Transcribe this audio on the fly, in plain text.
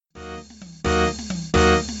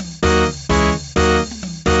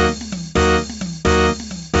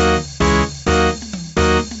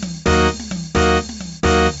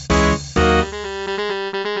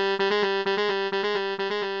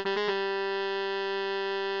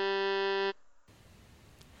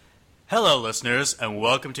Hello, listeners, and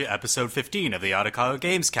welcome to episode 15 of the Avocado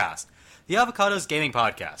Gamescast, the Avocado's gaming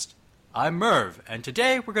podcast. I'm Merv, and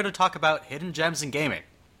today we're going to talk about hidden gems in gaming.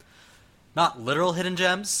 Not literal hidden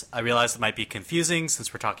gems. I realize it might be confusing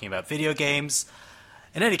since we're talking about video games.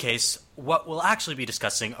 In any case, what we'll actually be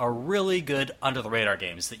discussing are really good under-the-radar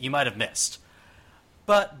games that you might have missed.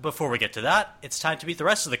 But before we get to that, it's time to meet the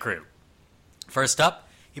rest of the crew. First up,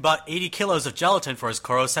 he bought 80 kilos of gelatin for his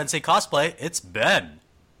Koro Sensei cosplay. It's Ben.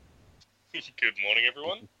 Good morning,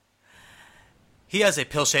 everyone. He has a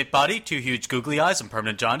pill-shaped body, 2 huge googly eyes, and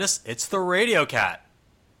permanent jaundice. It's the Radio Cat.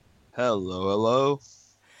 Hello.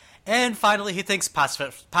 And finally, he thinks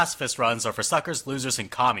pacifist runs are for suckers, losers, and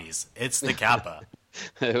commies. It's the Kappa.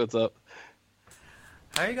 Hey, what's up?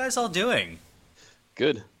 How are you guys all doing?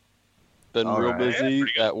 Good. Been All real right. busy Yeah,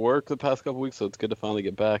 pretty good. at work the past couple weeks, so it's good to finally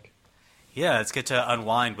get back. Yeah, it's good to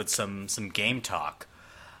unwind with some game talk.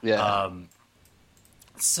 Yeah.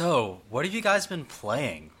 So, what have you guys been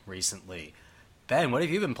playing recently? Ben, what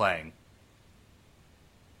have you been playing?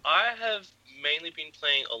 I have mainly been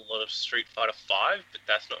playing a lot of Street Fighter V, but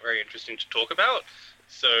that's not very interesting to talk about.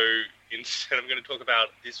 So instead, I'm going to talk about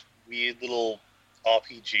this weird little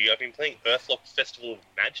RPG. I've been playing Earthlock Festival of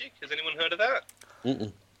Magic. Has anyone heard of that?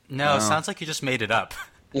 Mm-mm. No, No. sounds like you just made it up.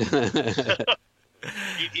 It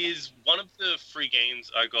is one of the free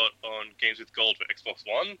games I got on Games with Gold for Xbox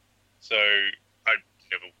One. So I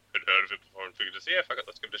never had heard of it before and figured, yeah, fuck it,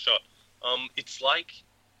 let's give it a shot. It's like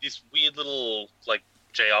this weird little like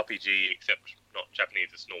JRPG, except not Japanese,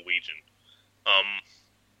 it's Norwegian.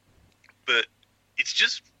 But it's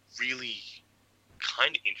just really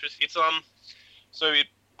kind of interesting. It's sorry,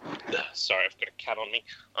 I've got a cat on me.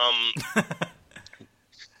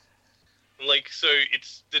 So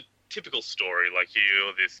it's the typical story. Like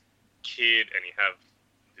you're this kid and you have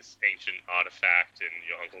this ancient artifact and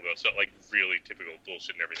your uncle got stuff, like really typical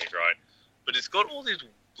bullshit and everything, right? But it's got all these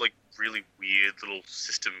like really weird little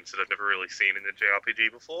systems that I've never really seen in a JRPG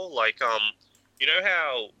before. Like, you know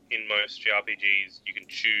how in most JRPGs you can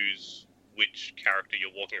choose which character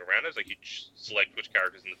you're walking around as? Like you select which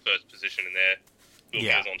character's in the first position and their who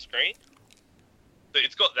appears on screen. So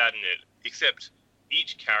it's got that in it, except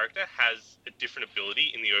each character has a different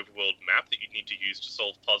ability in the overworld map that you need to use to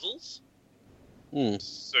solve puzzles.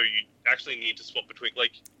 So you actually need to swap between,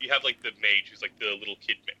 like, you have, like, the mage who's, like, the little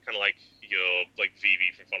kid, kind of like your, like,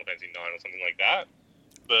 Vivi from Final Fantasy 9 or something like that.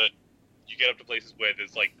 But you get up to places where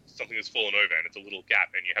there's, like, something that's fallen over and it's a little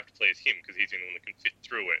gap and you have to play as him because he's the only one that can fit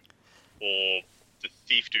through it. Or the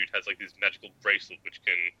thief dude has, like, this magical bracelet which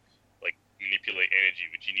can, like, manipulate energy,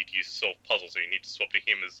 which you need to use to solve puzzles, so you need to swap to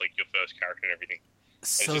him as, like, your first character and everything.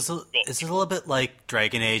 So is it a little bit like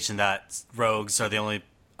Dragon Age in that rogues are the only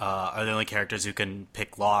characters who can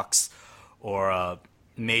pick locks, or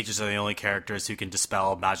mages are the only characters who can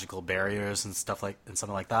dispel magical barriers and something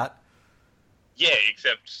like that? Yeah,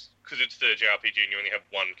 except because it's the JRPG and you only have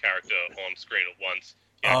one character on screen at once.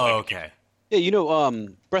 Oh, okay. Yeah,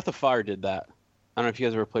 Breath of Fire did that. I don't know if you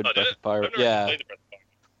guys ever played Breath of Fire. I've never Yeah. played the Breath of Fire.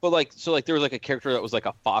 But there was like a character that was like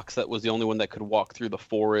a fox that was the only one that could walk through the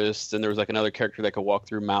forest, and there was like another character that could walk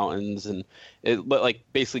through mountains, and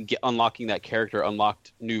basically unlocking that character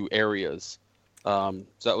unlocked new areas. So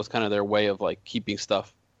that was kind of their way of like keeping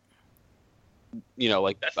stuff,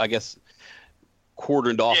 I guess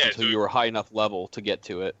cordoned off until you were high enough level to get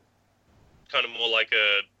to it. Kind of more like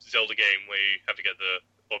a Zelda game where you have to get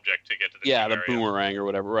the object to get to the Yeah, new the area. boomerang or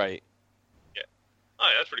whatever, right? Oh,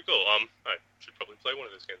 yeah, that's pretty cool. I should probably play one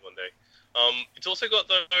of those games one day. It's also got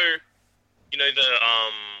the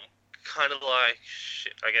kind of like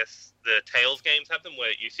I guess the Tales games have them where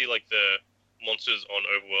you see like the monsters on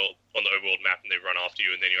the overworld map and they run after you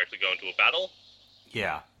and then you actually go into a battle.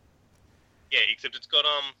 Yeah. Yeah, except it's got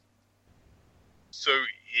so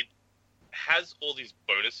it has all these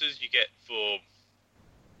bonuses you get for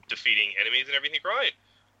defeating enemies and everything, right?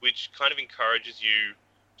 Which kind of encourages you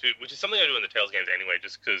which is something I do in the Tales games anyway,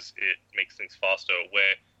 just because it makes things faster,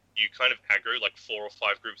 where you kind of aggro like 4 or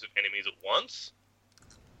 5 groups of enemies at once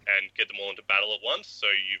and get them all into battle at once, so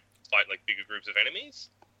you fight like bigger groups of enemies,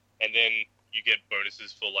 and then you get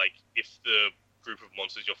bonuses for like if the group of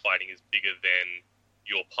monsters you're fighting is bigger than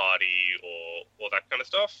your party or that kind of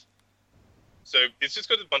stuff. So it's just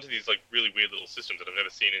got a bunch of these like really weird little systems that I've never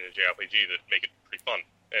seen in a JRPG that make it pretty fun.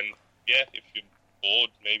 And yeah, if you're bored,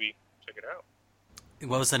 maybe check it out.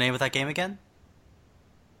 What was the name of that game again?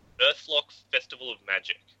 Earthlock Festival of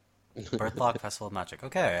Magic. Earthlock Festival of Magic.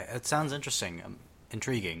 Okay, it sounds interesting,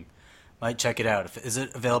 intriguing. Might check it out. Is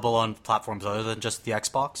it available on platforms other than just the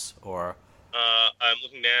Xbox, or? I'm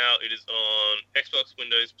looking now. It is on Xbox,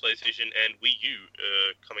 Windows, PlayStation, and Wii U,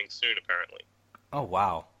 coming soon, apparently. Oh,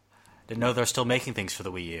 wow. Didn't know they're still making things for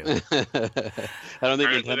the Wii U. I don't think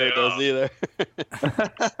Apparently Nintendo does either.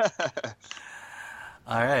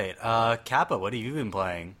 All right, Kappa, what have you been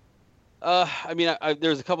playing? I mean,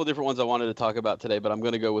 there's a couple different ones I wanted to talk about today, but I'm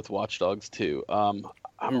going to go with Watch Dogs 2. I'm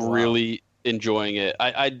really enjoying it.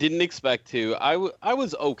 I didn't expect to. I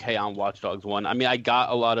was okay on Watch Dogs 1. I mean, I got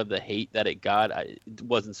a lot of the hate that it got. It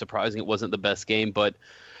wasn't surprising. It wasn't the best game, but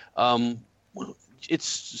it's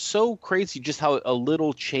so crazy just how a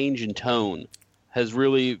little change in tone has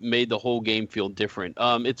really made the whole game feel different.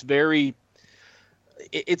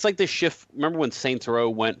 It's like this shift. Remember when Saints Row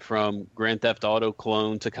went from Grand Theft Auto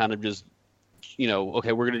clone to kind of just,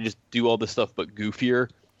 okay, we're going to just do all this stuff but goofier?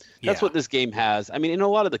 That's what this game has. I mean, in a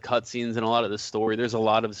lot of the cutscenes and a lot of the story, there's a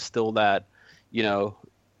lot of still that, I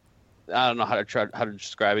don't know how to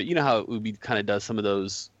describe it. You know how Ubi kind of does some of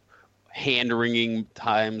those hand-wringing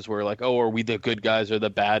times where like, oh, are we the good guys or the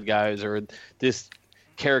bad guys, or this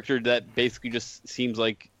character that basically just seems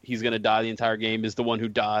like he's going to die the entire game is the one who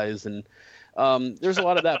dies, and there's a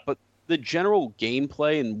lot of that. But the general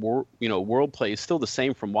gameplay and world play is still the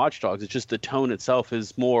same from Watch Dogs. It's just the tone itself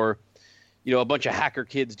is more, a bunch of hacker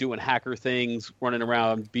kids doing hacker things, running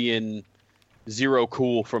around being zero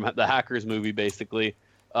cool from the Hackers movie, basically.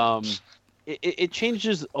 It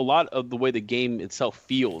changes a lot of the way the game itself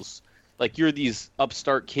feels. Like you're these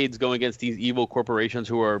upstart kids going against these evil corporations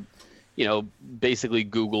who are, basically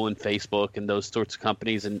Google and Facebook and those sorts of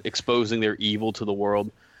companies, and exposing their evil to the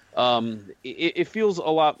world. It feels a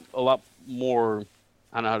lot more,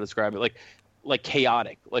 I don't know how to describe it, like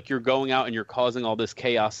chaotic. Like you're going out and you're causing all this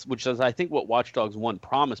chaos, which is I think what Watch Dogs 1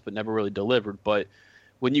 promised but never really delivered. But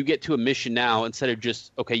when you get to a mission now, instead of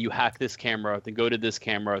just, okay, you hack this camera, then go to this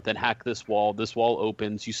camera, then hack this wall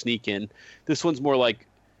opens, you sneak in. This one's more like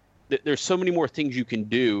there's so many more things you can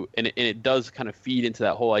do, and it does kind of feed into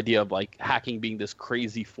that whole idea of like hacking being this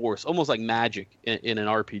crazy force, almost like magic in an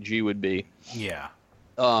RPG would be. Yeah.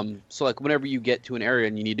 So like whenever you get to an area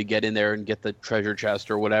and you need to get in there and get the treasure chest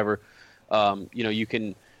or whatever, you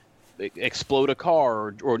can explode a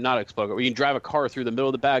car or not explode, or you can drive a car through the middle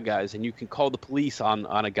of the bad guys, and you can call the police on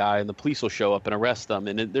a guy, and the police will show up and arrest them.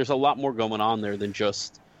 And there's a lot more going on there than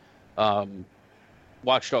just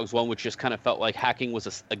Watch Dogs 1, which just kind of felt like hacking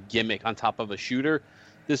was a gimmick on top of a shooter.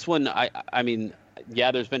 This one, I mean,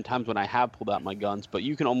 yeah, there's been times when I have pulled out my guns, but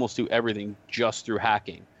you can almost do everything just through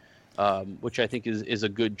hacking, which I think is a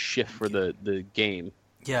good shift for the game.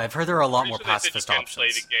 Yeah, I've heard there are a lot more So pacifist you can options. play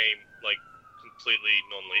the game like completely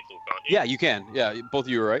non-lethal, can't you? Yeah, you can. Yeah, both of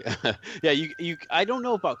you are right. Yeah, you. I don't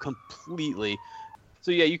know about completely. So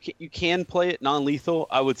yeah, you can play it non-lethal.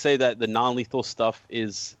 I would say that the non-lethal stuff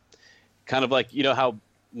is kind of like, how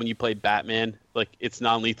when you play Batman, like it's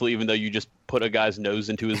non-lethal even though you just put a guy's nose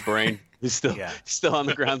into his brain. He's still on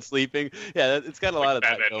the ground sleeping. Yeah, it's got a lot of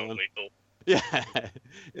Batman that going. non-lethal. Yeah,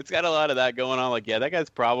 it's got a lot of that going on. Like, yeah, that guy's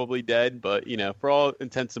probably dead, but for all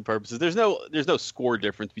intents and purposes, there's no score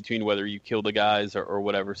difference between whether you kill the guys or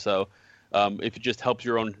whatever. So, if it just helps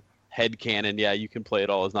your own head canon, yeah, you can play it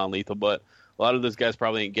all as non-lethal. But a lot of those guys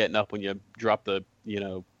probably ain't getting up when you drop the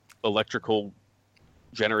electrical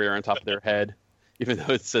generator on top of their head, even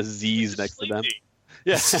though it says Z's next to them.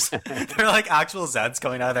 Yeah, They're like actual Zeds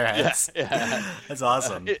coming out of their heads. Yeah. That's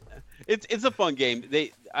awesome. It's a fun game.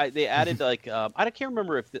 They added like I can't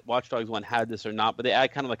remember if the Watch Dogs 1 had this or not, but they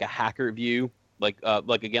add kind of like a hacker view, like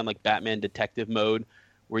Batman detective mode,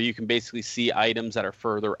 where you can basically see items that are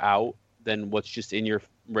further out than what's just in your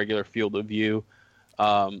regular field of view.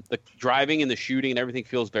 The driving and the shooting and everything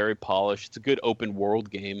feels very polished. It's a good open world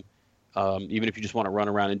game, even if you just want to run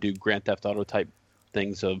around and do Grand Theft Auto type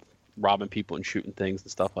things of robbing people and shooting things and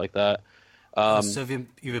stuff like that. So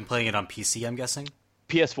you've been playing it on PC, I'm guessing?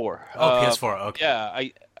 PS4. Oh, PS4. Okay. Yeah,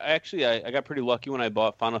 I actually got pretty lucky when I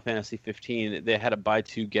bought Final Fantasy 15. They had a buy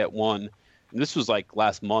two get one. And this was like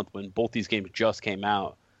last month when both these games just came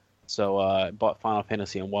out. So I bought Final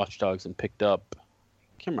Fantasy and Watch Dogs and picked up.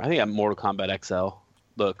 I think I have Mortal Kombat XL,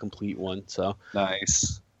 the complete one. So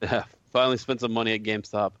Nice. yeah, finally spent some money at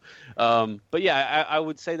GameStop. But yeah, I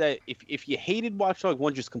would say that if you hated Watch Dogs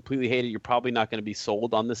 1, just completely hated, you're probably not going to be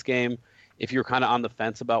sold on this game. If you're kind of on the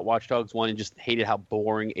fence about Watch Dogs 1 and just hated how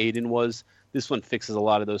boring Aiden was, this one fixes a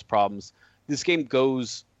lot of those problems. This game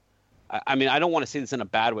goes, I mean, I don't want to say this in a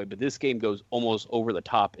bad way, but this game goes almost over the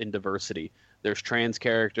top in diversity. There's trans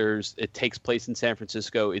characters. It takes place in San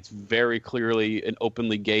Francisco. It's very clearly an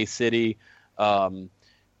openly gay city.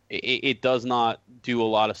 It does not do a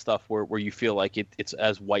lot of stuff where you feel like it's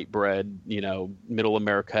as white bread, middle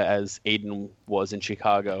America as Aiden was in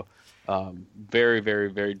Chicago. Very,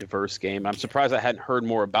 very, very diverse game. I'm surprised I hadn't heard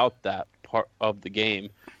more about that part of the game.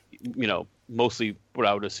 mostly what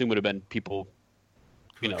I would assume would have been people,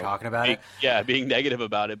 talking about it. Yeah, being negative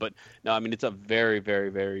about it. But no, I mean it's a very, very,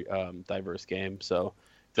 very diverse game. So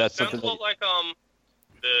that's Sounds something a lot like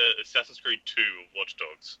the Assassin's Creed 2 Watch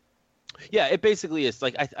Dogs. Yeah, it basically is.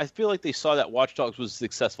 Like I feel like they saw that Watch Dogs was a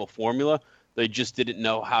successful formula. They just didn't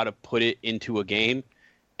know how to put it into a game,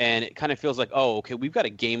 and it kind of feels like, oh, okay, we've got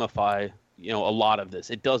to gamify, a lot of this.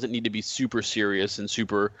 It doesn't need to be super serious and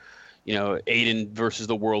super, Aiden versus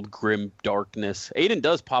the world, grim darkness. Aiden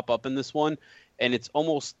does pop up in this one, and it's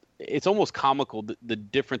almost comical the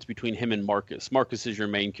difference between him and Marcus. Marcus is your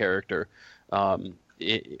main character,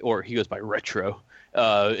 or he goes by Retro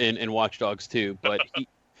in Watch Dogs 2, but.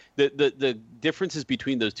 The differences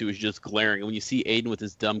between those two is just glaring. And when you see Aiden with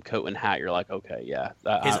his dumb coat and hat, you're like, okay, yeah.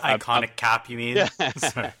 His iconic cap, you mean? Yeah.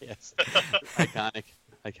 Yes.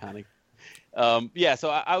 Iconic.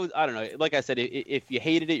 So I don't know. Like I said, if you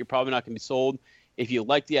hated it, you're probably not going to be sold. If you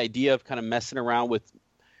like the idea of kind of messing around with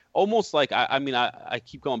almost like, I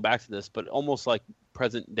keep going back to this, but almost like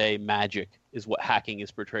present day magic is what hacking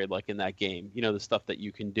is portrayed like in that game. The stuff that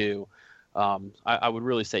you can do. I would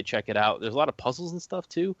really say check it out. There's a lot of puzzles and stuff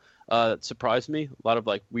too that surprised me. A lot of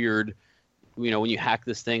like weird, when you hack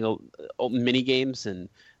this thing, mini games, and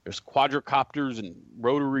there's quadricopters and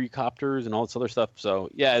rotary copters and all this other stuff. So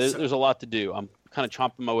yeah, there's a lot to do. I'm kind of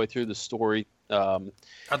chomping my way through the story. Are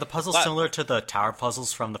the puzzles similar to the tower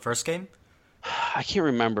puzzles from the first game? I can't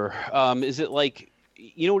remember. Is it like,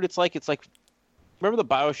 what it's like? It's like, remember the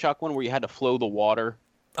BioShock one where you had to flow the water?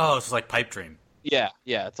 Oh, it's like Pipe Dream. Yeah,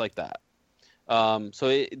 it's like that.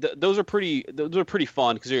 Those are pretty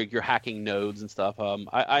fun because you're hacking nodes and stuff.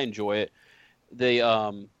 I enjoy it.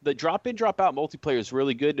 The drop in, drop out multiplayer is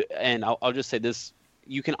really good, and I'll just say this: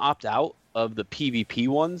 you can opt out of the PvP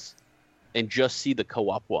ones and just see the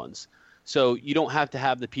co-op ones. So you don't have to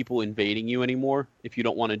have the people invading you anymore if you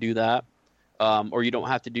don't want to do that, or you don't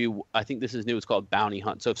have to do. I think this is new. It's called Bounty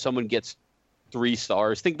Hunt. So if someone gets 3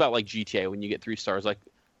 stars, think about like GTA when you get 3 stars, like.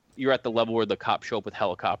 You're at the level where the cops show up with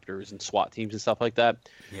helicopters and SWAT teams and stuff like that.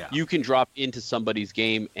 Yeah. You can drop into somebody's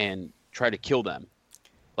game and try to kill them,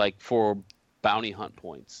 like for bounty hunt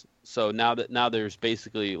points. So now there's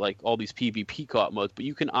basically like all these PvP co-op modes, but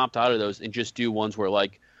you can opt out of those and just do ones where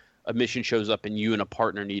like a mission shows up and you and a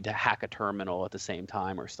partner need to hack a terminal at the same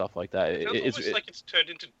time or stuff like that. It's almost like it's turned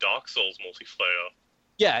into Dark Souls multiplayer.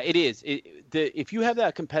 Yeah, it is. If you have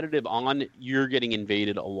that competitive on, you're getting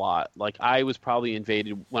invaded a lot. Like I was probably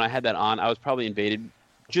invaded when I had that on. I was probably invaded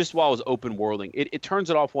just while I was open worlding. It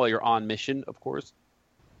turns it off while you're on mission, of course.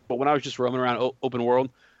 But when I was just roaming around open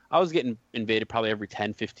world, I was getting invaded probably every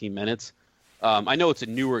 10, 15 minutes. I know it's a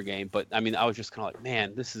newer game, but I mean, I was just kind of like,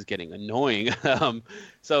 man, this is getting annoying.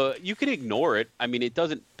 So you can ignore it. I mean, it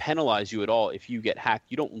doesn't penalize you at all if you get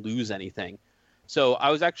hacked. You don't lose anything. So I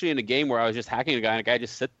was actually in a game where I was just hacking a guy, and a guy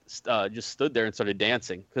just stood there and started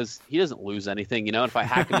dancing because he doesn't lose anything, And if I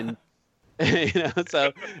hack him,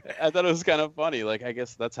 so I thought it was kind of funny. Like I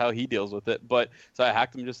guess that's how he deals with it. But so I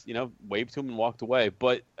hacked him, just waved to him and walked away.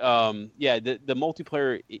 But the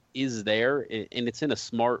multiplayer is there, and it's in a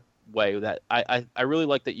smart way that I really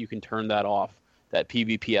like that you can turn that off, that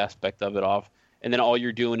PvP aspect of it off, and then all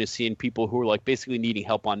you're doing is seeing people who are like basically needing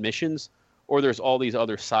help on missions. Or there's all these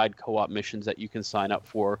other side co-op missions that you can sign up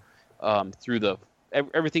for through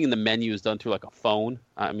everything in the menu is done through like a phone.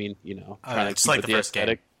 I mean, trying to it's like the first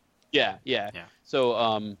game. Yeah.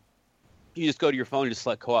 So you just go to your phone and just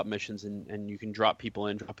select co-op missions, and you can drop people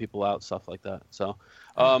in, drop people out, stuff like that. So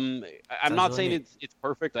I'm not saying it's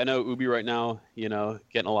perfect. I know Ubi right now,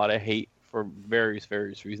 getting a lot of hate for various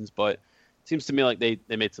reasons, but it seems to me like they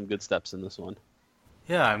made some good steps in this one.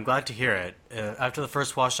 Yeah, I'm glad to hear it. After the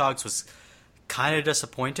first Watch Dogs was kind of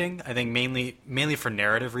disappointing, I think mainly for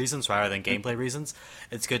narrative reasons rather than gameplay reasons.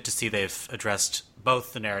 It's good to see they've addressed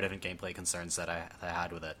both the narrative and gameplay concerns that I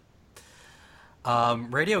had with it.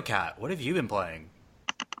 Radio Cat, what have you been playing?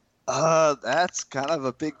 That's kind of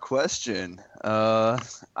a big question. I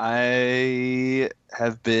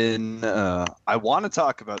have been. I want to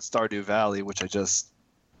talk about Stardew Valley, which I just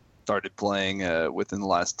started playing within the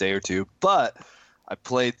last day or two, but I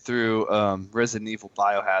played through Resident Evil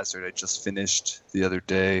Biohazard. I just finished the other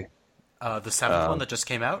day. The 7th one that just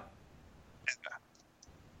came out?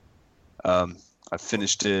 I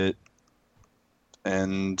finished it,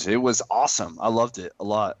 and it was awesome. I loved it a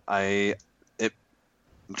lot. I'm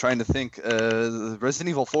trying to think. Resident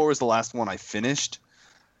Evil 4 was the last one I finished,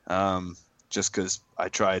 just because I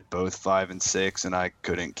tried both 5 and 6, and I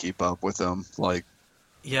couldn't keep up with them.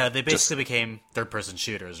 Yeah, they basically became third-person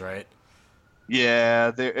shooters, right?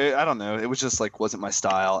 Yeah, I don't know. It was just wasn't my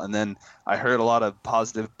style. And then I heard a lot of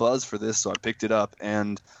positive buzz for this, so I picked it up.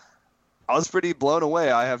 And I was pretty blown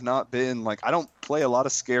away. I have not been like I don't play a lot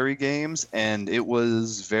of scary games, and it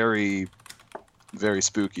was very, very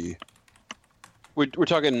spooky. We're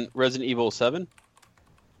talking Resident Evil 7.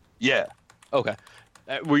 Yeah. Okay.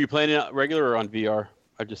 Were you playing it regular or on VR?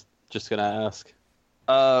 I'm just gonna ask.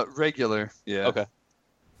 Regular. Yeah. Okay.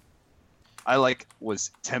 I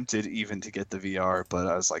was tempted even to get the VR, but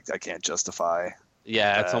I was like, I can't justify.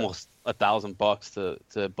 Yeah, it's almost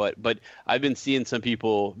 $1,000 but I've been seeing some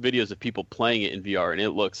videos of people playing it in VR, and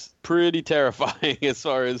it looks pretty terrifying as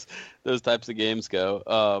far as those types of games go.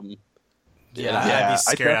 I'd be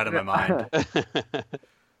scared out of my mind.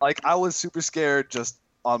 Like, I was super scared just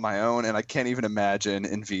on my own, and I can't even imagine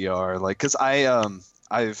in VR. Like, because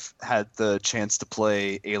I've had the chance to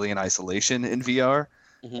play Alien Isolation in VR,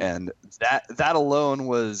 and that alone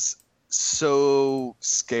was so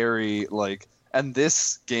scary. Like, and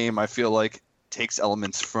this game, I feel like, takes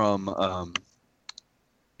elements from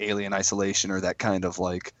Alien Isolation, or that kind of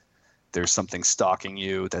like there's something stalking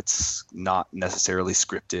you that's not necessarily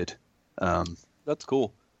scripted. That's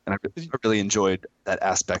cool. And I really enjoyed that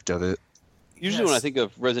aspect of it. Usually when I think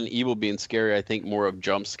of Resident Evil being scary, I think more of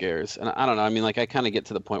jump scares. And I don't know. I mean, like, I kind of get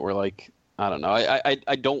to the point where, like, I don't know.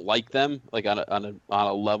 I don't like them, like, on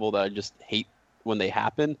a level that I just hate when they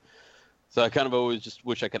happen. So I kind of always just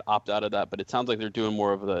wish I could opt out of that. But it sounds like they're doing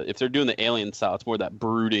more of if they're doing the Alien style, it's more that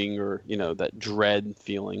brooding or, that dread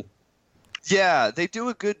feeling. Yeah, they do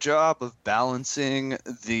a good job of balancing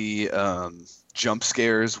the jump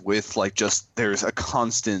scares with there's a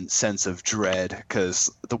constant sense of dread, because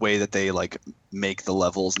the way that they make the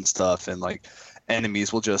levels and stuff, and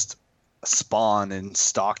enemies will just spawn and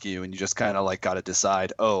stalk you, and you just kind of got to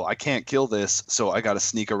decide, oh, I can't kill this, so I got to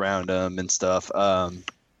sneak around them and stuff.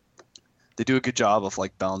 They do a good job of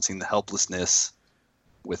balancing the helplessness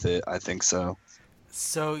with it, I think so.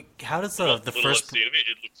 So how does the first scene of it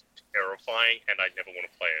looks terrifying, and I never want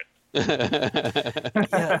to play it.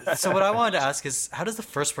 Yeah, so what I wanted to ask is, how does the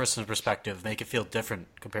first person perspective make it feel different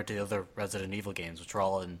compared to the other Resident Evil games, which are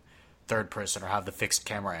all in third person or have the fixed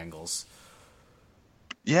camera angles?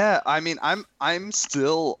 Yeah, I mean, I'm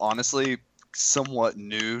still honestly somewhat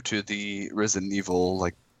new to the Resident Evil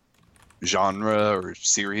genre or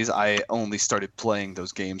series. I only started playing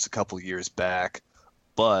those games a couple years back,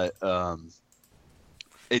 but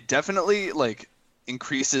it definitely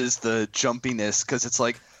increases the jumpiness, because it's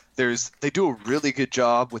they do a really good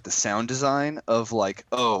job with the sound design of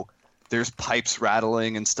there's pipes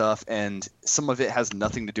rattling and stuff, and some of it has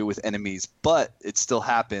nothing to do with enemies, but it still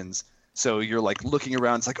happens. So you're looking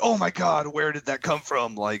around, it's oh my god, where did that come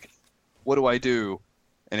from? What do I do?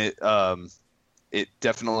 And it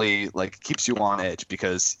definitely keeps you on edge,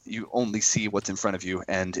 because you only see what's in front of you,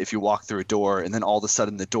 and if you walk through a door and then all of a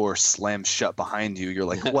sudden the door slams shut behind you, you're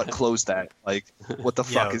what closed that? What the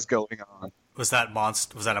fuck is going on? Was that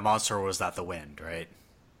a monster, or was that the wind, right?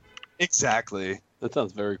 Exactly. That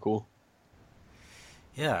sounds very cool.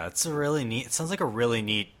 Yeah, it sounds like a really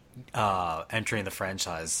neat entry in the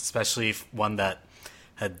franchise, especially one that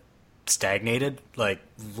had stagnated.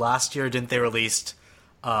 Last year, didn't they release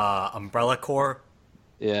Umbrella Corps?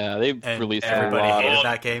 Yeah, they released everybody a lot. hated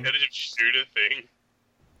that game. Competitive shooter thing.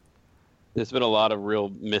 There's been a lot of real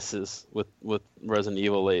misses with Resident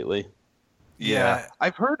Evil lately. Yeah.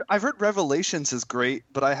 I've heard Revelations is great,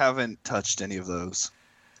 but I haven't touched any of those.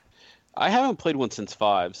 I haven't played one since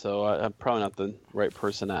 5, so I'm probably not the right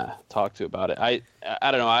person to talk to about it. I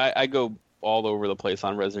don't know. I go all over the place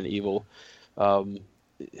on Resident Evil. I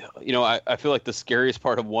feel like the scariest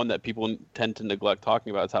part of one that people tend to neglect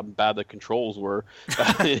talking about is how bad the controls were.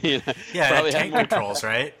 Yeah, tank controls,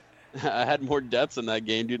 right? I had more deaths in that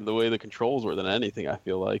game due to the way the controls were than anything, I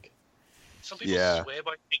feel like. Some people swear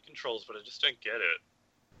by tank controls, but I just don't get it.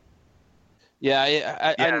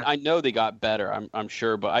 Yeah, I know they got better, I'm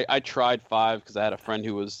sure, but I tried 5 because I had a friend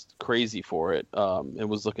who was crazy for it and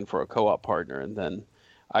was looking for a co-op partner, and then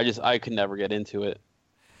I could never get into it.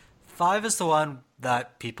 5 is the one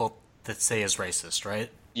that people that say is racist, right?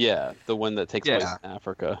 Yeah, the one that takes place in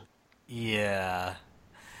Africa. Yeah.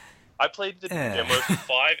 I played the demo for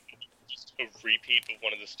 5, just a repeat of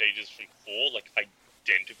one of the stages from 4,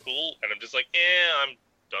 identical, and I'm just I'm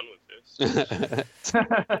done with this.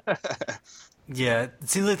 Yeah, it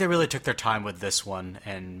seems like they really took their time with this one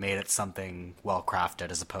and made it something well crafted,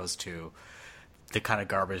 as opposed to the kind of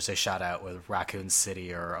garbage they shot out with Raccoon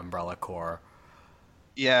City or Umbrella Corps.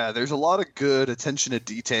 Yeah, there's a lot of good attention to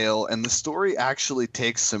detail, and the story actually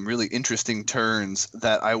takes some really interesting turns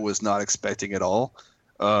that I was not expecting at all.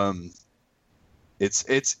 I'm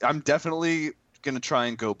definitely going to try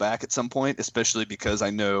and go back at some point, especially because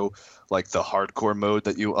I know the hardcore mode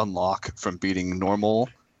that you unlock from beating normal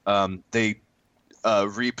They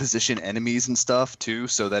reposition enemies and stuff too,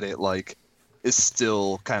 so that it like is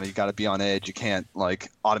still kind of, you got to be on edge. You can't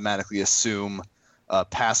like automatically assume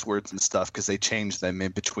passwords and stuff because they change them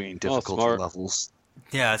in between difficulty smart. levels.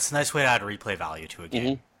 Yeah, it's a nice way to add replay value to a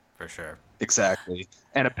game, for sure. Exactly.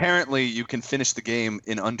 And apparently you can finish the game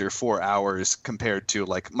in under 4 hours compared to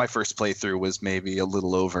like my first playthrough was maybe a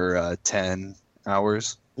little over 10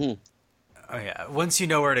 hours. Oh yeah, once you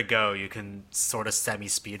know where to go, you can sort of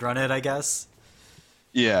semi-speedrun it, I guess.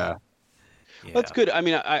 Yeah. Yeah. That's good. I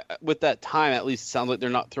mean, I with that time, at least it sounds like they're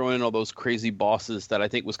not throwing in all those crazy bosses that I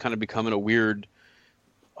think was kind of becoming a weird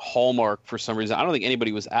hallmark for some reason. I don't think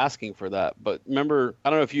anybody was asking for that. But remember, I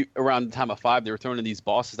don't know if you, around the time of 5, they were throwing in these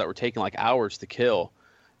bosses that were taking like hours to kill.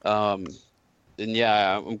 And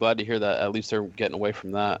yeah, I'm glad to hear that at least they're getting away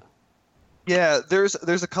from that. Yeah, there's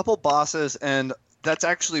a couple bosses, and that's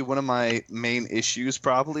actually one of my main issues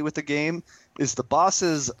probably with the game, is the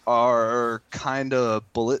bosses are kind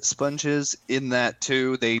of bullet sponges in that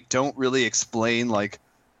too. They don't really explain like,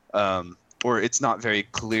 or it's not very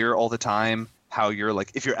clear all the time how you're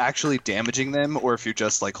like, if you're actually damaging them or if you're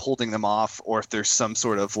just like holding them off, or if there's some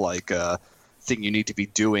sort of like thing you need to be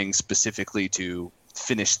doing specifically to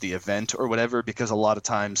finish the event or whatever, because a lot of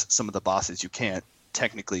times some of the bosses you can't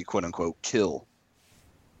technically quote unquote kill.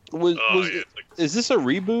 Is this a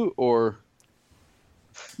reboot or?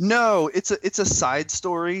 No, it's a side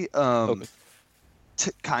story. Okay.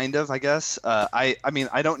 Kind of, I guess. I mean,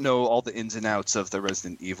 I don't know all the ins and outs of the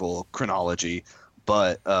Resident Evil chronology,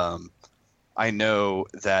 but I know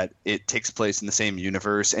that it takes place in the same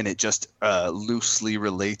universe, and it just loosely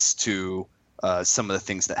relates to some of the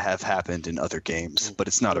things that have happened in other games, but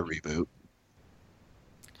it's not a reboot.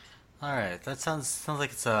 All right, that sounds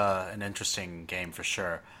like it's an interesting game for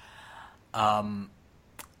sure.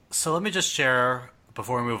 So let me just share,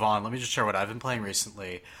 before we move on, let me just share what I've been playing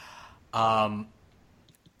recently.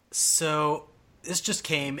 So this just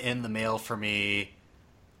came in the mail for me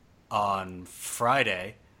on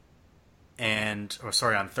Friday,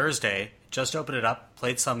 on Thursday. Just opened it up,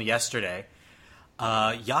 played some yesterday.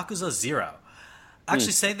 Yakuza 0.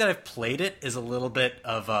 Actually, saying that I've played it is a little bit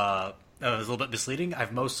misleading.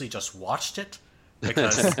 I've mostly just watched it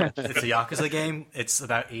because it's a Yakuza game. It's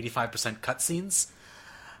about 85% cutscenes.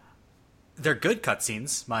 They're good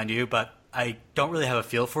cutscenes, mind you, but I don't really have a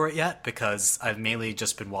feel for it yet because I've mainly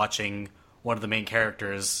just been watching one of the main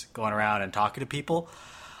characters going around and talking to people.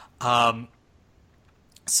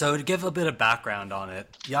 So to give a bit of background on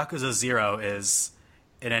it, Yakuza 0 is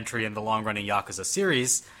an entry in the long-running Yakuza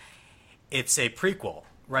series. It's a prequel.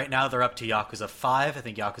 Right now they're up to Yakuza 5. I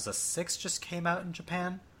think Yakuza 6 just came out in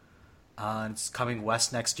Japan. It's coming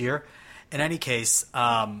west next year. In any case,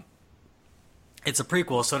 it's a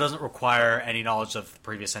prequel, so it doesn't require any knowledge of the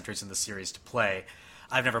previous entries in the series to play.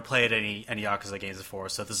 I've never played any Yakuza games before,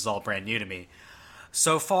 so this is all brand new to me.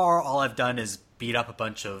 So far, all I've done is beat up a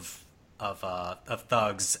bunch of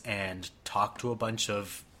thugs and talk to a bunch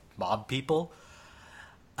of mob people.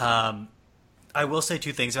 I will say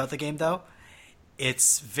two things about the game, though. It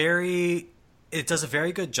does a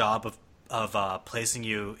very good job of placing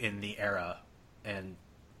you in the era and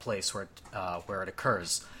place where it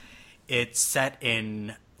occurs. It's set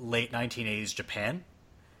in late 1980s Japan,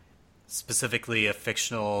 specifically a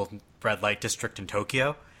fictional red light district in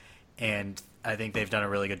Tokyo, and I think they've done a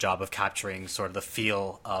really good job of capturing sort of the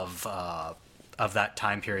feel of that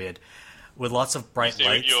time period with lots of bright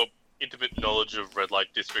lights. Your intimate knowledge of red light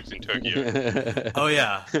districts in Tokyo. Oh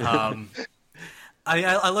yeah.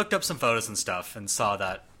 I looked up some photos and stuff and saw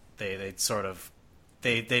that they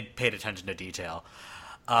paid attention to detail.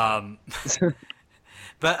 But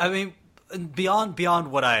I mean,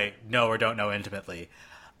 beyond what I know or don't know intimately,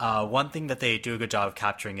 one thing that they do a good job of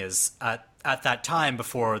capturing is at that time,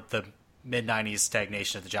 before the mid-90s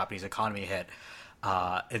stagnation of the Japanese economy hit,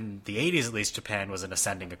 in the 80s at least, Japan was an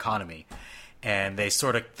ascending economy, and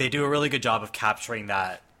they do a really good job of capturing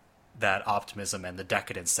that optimism and the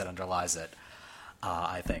decadence that underlies it.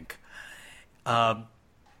 I think.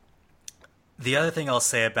 The other thing I'll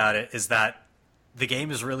say about it is that the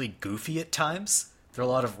game is really goofy at times. There are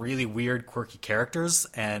a lot of really weird, quirky characters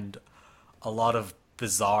and a lot of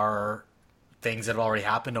bizarre things that have already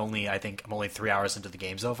happened. I think I'm only 3 hours into the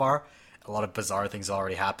game so far. A lot of bizarre things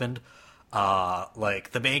already happened.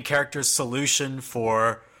 Like the main character's solution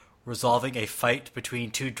for resolving a fight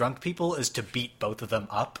between two drunk people is to beat both of them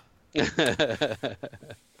up.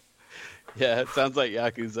 Yeah, it sounds like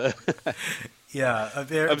Yakuza. Yeah,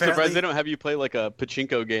 I'm surprised they don't have you play like a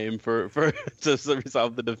pachinko game for to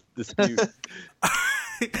resolve the dispute.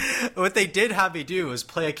 What they did have me do was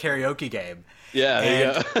play a karaoke game, Yeah, there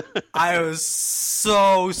you And go. I was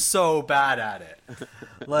so bad at it.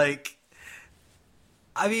 Like,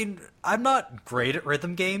 I mean, I'm not great at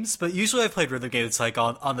rhythm games, but usually I played rhythm games like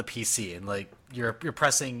on the PC, and like you're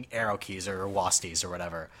pressing arrow keys or WASDs or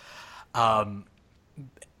whatever.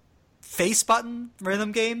 Face button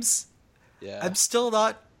rhythm games, Yeah. I'm still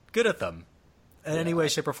not good at them in any way,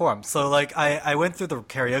 shape, or form. So like I went through the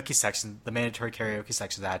karaoke section, the mandatory karaoke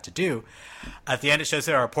section that I had to do. At the end, it shows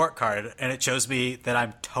me a report card, and it shows me that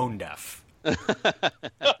I'm tone deaf.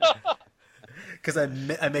 Because I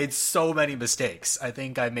made so many mistakes. I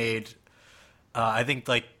think I made,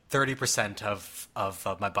 like 30%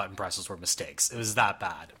 of my button presses were mistakes. It was that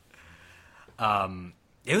bad.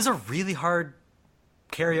 It was a really hard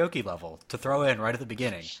karaoke level to throw in right at the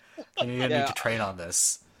beginning. You're gonna need to train on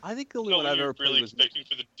this. I think the only Not one what I've you're ever played really was expecting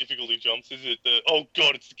for the difficulty jumps, is it? Oh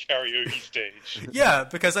god, it's the karaoke stage. Yeah,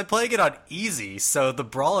 because I'm playing it on easy, so the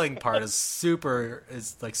brawling part is super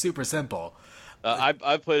simple.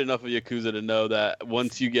 I've played enough of Yakuza to know that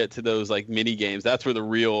once you get to those like mini games, that's where the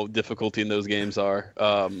real difficulty in those games are.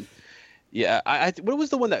 Yeah, what was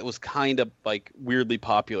the one that was kind of like weirdly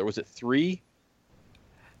popular? Was it 3?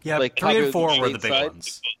 Yeah, Like, 3 and popular 4 were the big inside?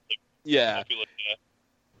 ones. Yeah, Popular, yeah.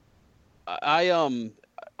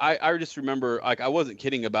 I just remember like I wasn't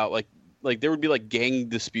kidding about like there would be like gang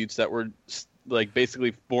disputes that were like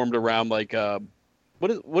basically formed around like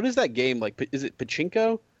what is that game like? Is it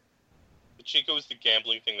Pachinko? Pachinko is the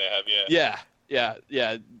gambling thing they have, yeah.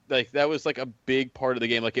 Yeah. Like that was like a big part of the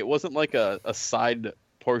game. Like it wasn't like a side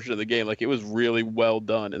portion of the game. Like it was really well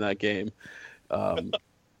done in that game. But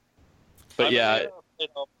yeah, I played,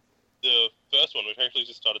 the first one, which I actually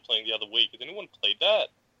just started playing the other week. Has anyone played that?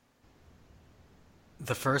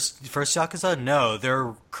 The first Yakuza? No,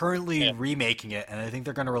 they're currently Yeah. remaking it, and I think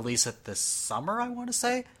they're going to release it this summer, I want to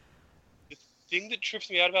say. The thing that trips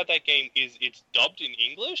me out about that game is it's dubbed in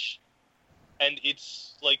English, and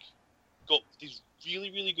it's like got these really,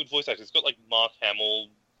 really good voice actors. It's got like Mark Hamill,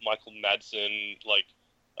 Michael Madsen, like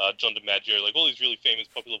John DiMaggio, like all these really famous,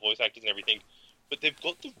 popular voice actors and everything. But they've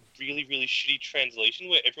got the really, really shitty translation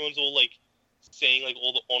where everyone's all like saying like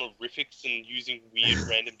all the honorifics and using weird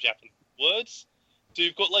random Japanese words. So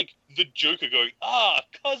you've got like the Joker going,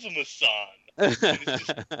 Kazuma-san. And it's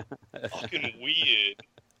just fucking weird.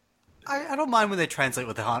 I don't mind when they translate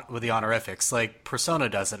with the honorifics, like Persona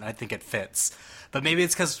does it, and I think it fits. But maybe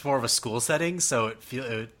it's because it's more of a school setting, so it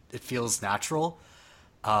feels natural.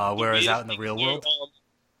 Whereas out in the real world,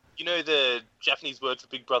 you know the Japanese word for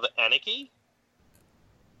Big Brother, anarchy?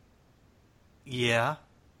 yeah.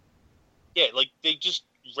 Yeah, like they just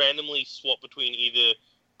randomly swap between either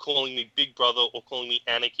calling me Big Brother or calling me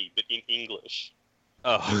Anarchy, but in English.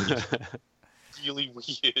 oh, Really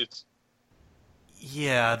weird.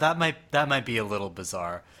 Yeah, that might be a little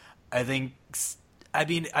bizarre. I think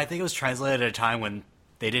it was translated at a time when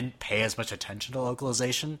they didn't pay as much attention to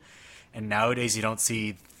localization, and nowadays you don't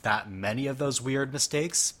see that many of those weird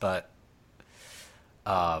mistakes. But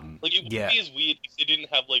Like it would yeah, be as weird if they didn't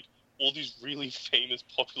have like all these really famous,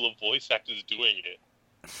 popular voice actors doing it.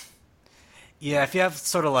 yeah. If you have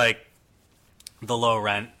sort of like the low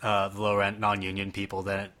rent non-union people,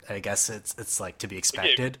 then I guess it's like to be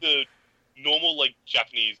expected. Yeah, the normal like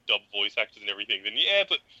Japanese dub voice actors and everything, then yeah,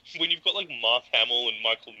 but when you've got like Mark Hamill and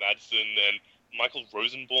Michael Madsen and Michael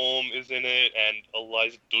Rosenbaum is in it and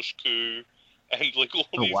Eliza Dushku and like all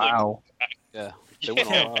Oh, these wow. yeah. like They went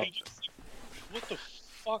all out. and you're just like, what the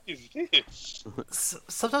fuck is this?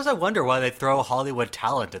 Sometimes I wonder why they throw Hollywood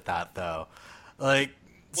talent at that, though. Like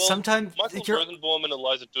Well, sometimes Michael you're Rosenbaum and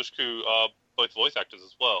Eliza Dushku are both voice actors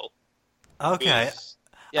as well. okay. Because-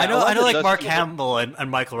 Yeah, I know Eliza like does- Mark Hamill and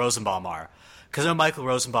Michael Rosenbaum are, because I know Michael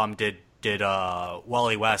Rosenbaum did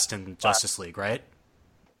Wally West in Justice League, right?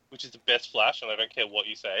 which is the best Flash, and I don't care what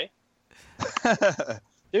you say.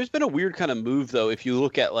 There's been a weird kind of move though. If you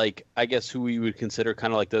look at like, I guess who we would consider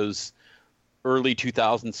kind of like those early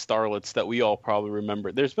 2000s starlets that we all probably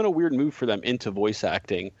remember. There's been a weird move for them into voice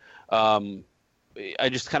acting. I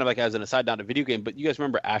just kind of like as an aside, not a video game, but you guys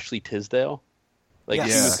remember Ashley Tisdale? Like Yes.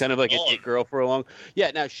 she was kind of like an Oh. it girl for a long.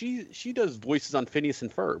 Yeah, now she does voices on Phineas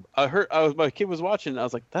and Ferb. My kid was watching, and I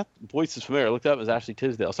was like, that voice is familiar. I looked up, it was Ashley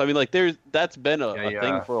Tisdale. So I mean, like that's been a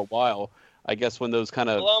thing for a while. I guess when those kind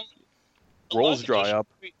of Well, roles Eliza dry Dushku up.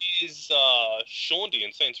 is Shaundi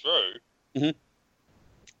in Saints Row.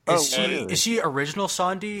 Oh, Is she original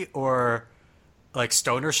Shaundi or like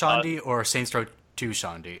Stoner Shaundi or Saints Row 2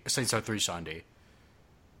 Shaundi, Saints Row 3 Shaundi?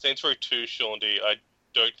 Saints Row 2 Shaundi, I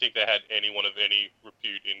don't think they had anyone of any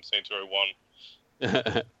repute in Saints Row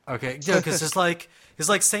 1. Okay, yeah, because it's like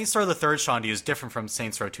Saints Row the Third Shaundi is different from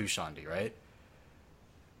Saints Row 2 Shaundi, right?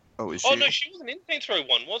 Oh, is she? Oh no, she wasn't in Saints Row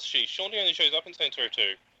 1, was she? Shawnee only shows up in Saints Row 2.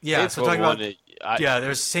 Yeah, Saints so Row talking about 1, yeah,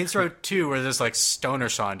 there's Saints Row 2 where there's like Stoner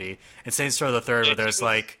Shondi, and Saints Row the Third where there's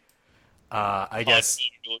like, I guess.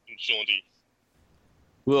 Shawnee.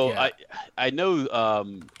 Well, Yeah. I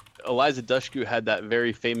know Eliza Dushku had that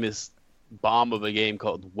very famous bomb of a game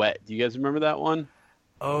called Wet. Do you guys remember that one?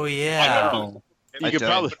 Oh I yeah. know. You could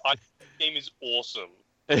probably But the game is awesome.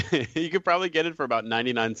 you could probably get it for about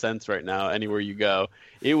 99 cents right now anywhere you go.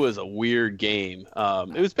 It was a weird game.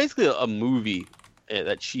 It was basically a movie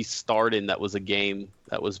that she starred in that was a game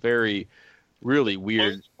that was really The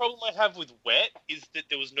weird. only problem I have with Wet is that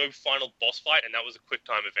there was no final boss fight, and that was a quick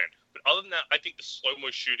time event. But other than that, I think the slow-mo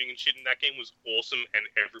shooting and shit in that game was awesome, and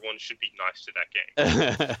everyone should be nice to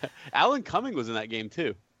that game. Alan Cumming was in that game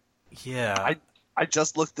too. Yeah. I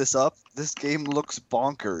just looked this up. This game looks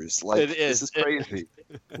bonkers. Like, It is. this is crazy.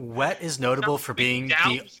 Wet is notable for being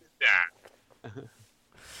the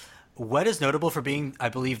Wet is notable for being, I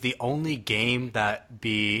believe, the only game that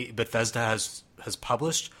Bethesda has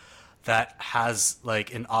published that has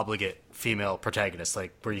like an obligate female protagonist,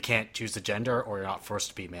 like where you can't choose the gender or you're not forced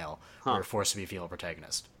to be male, or you're forced to be a female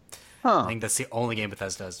protagonist. I think that's the only game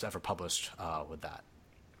Bethesda has ever published with that.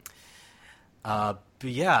 But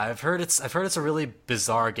yeah, I've heard it's a really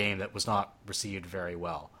bizarre game that was not received very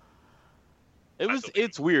well.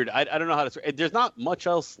 It's weird. I don't know how to. There's not much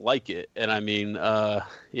else like it, and I mean,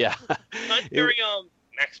 yeah. Not very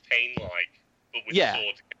Max Payne like, but with Yeah.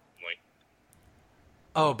 swords. Like,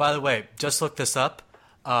 Oh, by the way, just look this up.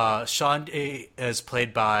 Sean is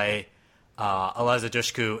played by Eliza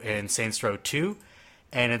Dushku in Saints Row 2,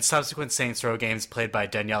 and in subsequent Saints Row games played by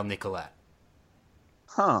Danielle Nicolette.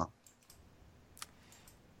 Huh.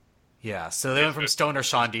 Yeah, so they went from Stoner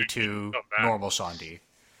Shondi to normal Shondi.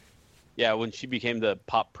 Yeah, when she became the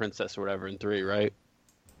pop princess or whatever in 3, right?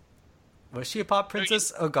 Was she a pop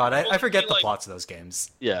princess? Oh god, I forget the like- plots of those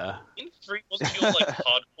games. Yeah. in 3, wasn't your like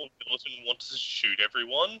hardcore militant wanted to shoot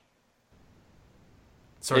everyone?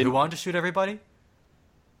 So In- who wanted to shoot everybody?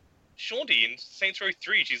 Shawnee in Saints Row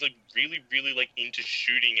 3, she's like really, really like into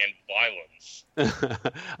shooting and violence.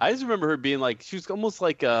 I just remember her being like, she was almost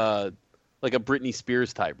like a Britney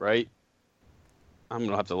Spears type, right? I'm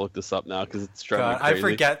gonna have to look this up now because it's driving God,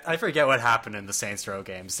 me crazy. I forget what happened in the Saints Row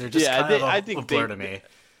games. They're just Yeah, kind of I a think blur they- to me.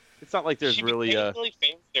 It's not like there's she really became really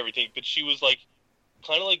famous and everything, but she was like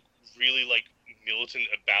kind of like really like militant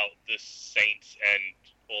about the Saints and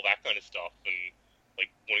all that kind of stuff, and like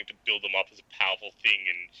wanting to build them up as a powerful thing.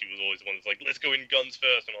 And she was always the one that's like, let's go in guns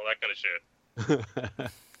first and all that kind of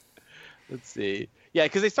shit. Let's see. Yeah,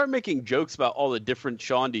 because they start making jokes about all the different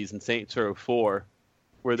Shondis in Saints Row 4,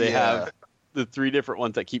 where they Yeah. have the 3 different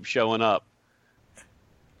ones that keep showing up.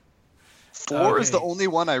 4 is the Okay. only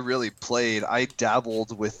one I really played. I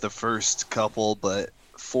dabbled with the first couple, but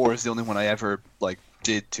 4 is the only one I ever like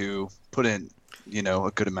did to put in,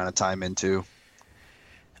 a good amount of time into.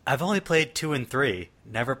 I've only played 2 and 3.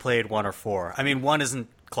 Never played 1 or 4. I mean, 1 isn't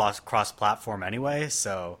cross-platform anyway,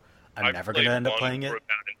 so I'm I never played going to end up one playing for it.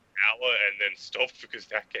 about an hour and then stopped because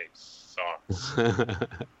that game sucks.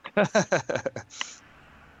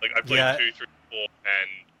 Like I played Yeah. 2, 3, 4, and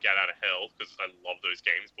Get Out of Hell because I love those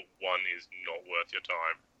games, but 1 is not worth your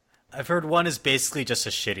time. I've heard 1 is basically just a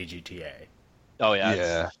shitty GTA. Oh yeah,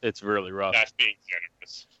 Yeah. It's really rough. That's being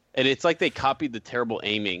generous. And it's like they copied the terrible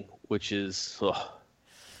aiming, which is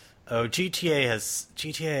Oh,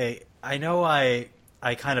 GTA. I know I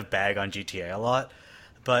kind of bag on GTA a lot,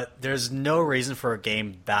 but there's no reason for a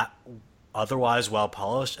game that otherwise well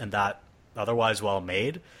polished and that otherwise well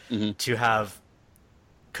made to have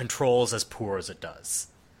controls as poor as it does.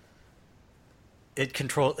 I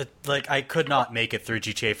could not make it through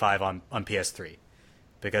GTA 5 on PS3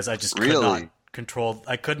 because I just could Really? not control.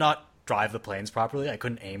 I could not drive the planes properly. I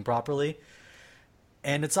couldn't aim properly.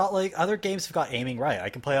 And it's not like other games have got aiming right. I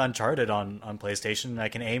can play Uncharted on PlayStation and I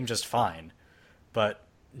can aim just fine. But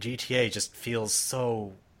GTA just feels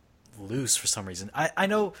so loose for some reason. I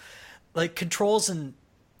know, like, controls and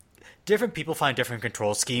different people find different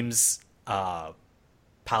control schemes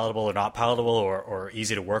palatable or not palatable or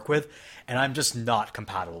easy to work with. And I'm just not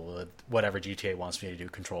compatible with whatever GTA wants me to do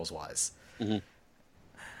controls-wise.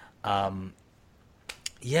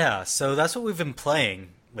 Yeah, so that's what we've been playing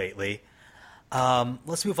lately.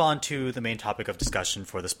 Let's move on to the main topic of discussion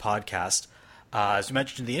for this podcast. As we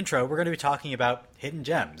mentioned in the intro, we're going to be talking about hidden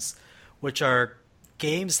gems, which are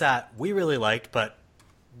games that we really liked but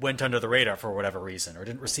went under the radar for whatever reason or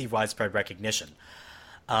didn't receive widespread recognition.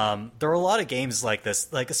 There are a lot of games like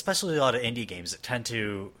this, like especially a lot of indie games that tend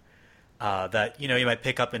to that you might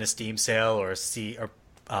pick up in a Steam sale or see or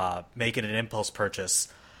make it an impulse purchase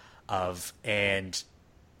of, and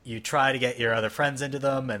you try to get your other friends into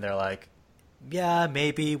them, and they're like, yeah,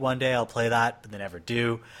 maybe one day I'll play that, but they never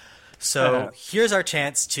do. So here's our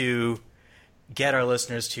chance to get our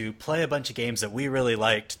listeners to play a bunch of games that we really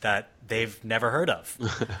liked that they've never heard of.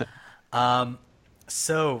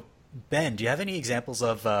 So, Ben, do you have any examples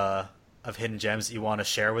of hidden gems that you want to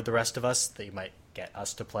share with the rest of us that you might get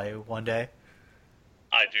us to play one day?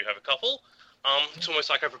 I do have a couple. It's almost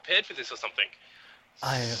like I prepared for this or something.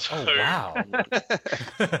 Oh, wow.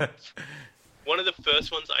 One of the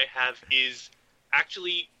first ones I have is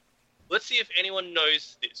actually, let's see if anyone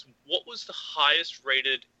knows this. What was the highest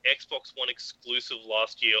rated Xbox One exclusive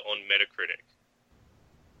last year on Metacritic?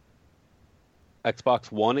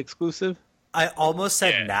 Xbox One exclusive? I almost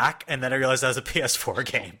said Yeah. Knack, and then I realized that was a PS4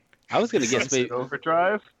 game. I was going to guess maybe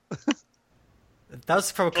Overdrive. That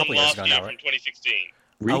was from a From couple years last ago year, now, from right? 2016.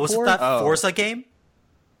 Was it Recore? that Oh. Forza game?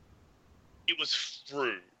 It was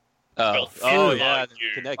Fru. Oh, Felt yeah, like the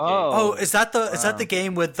you. Kinect game. Oh, is that the Wow.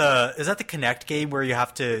 game with is that the Kinect game where you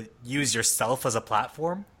have to use yourself as a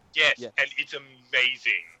platform? Yes, Yes. and it's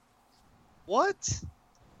amazing. What?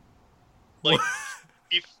 Like,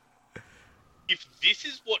 if this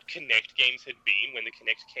is what Kinect games had been when the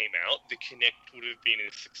Kinect came out, the Kinect would have been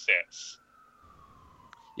a success.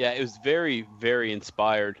 Yeah, it was very, very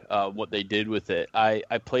inspired what they did with it. I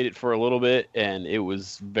played it for a little bit, and it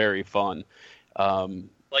was very fun.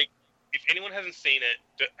 If anyone hasn't seen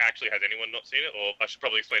it, actually, has anyone not seen it? Or I should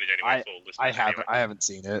probably explain it anyway for listeners. I haven't. Anyway. I haven't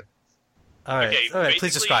seen it. All right, Okay, all right. Please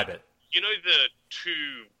basically- describe it. You know the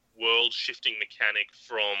two world shifting mechanic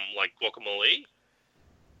from like Guacamole?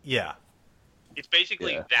 Yeah. It's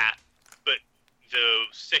basically Yeah. that, but the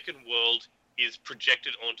second world is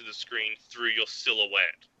projected onto the screen through your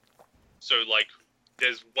silhouette. So, like,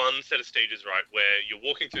 there's one set of stages, right, where you're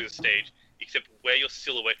walking through the stage, except where your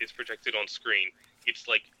silhouette is projected on screen, it's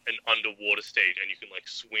like an underwater stage, and you can, like,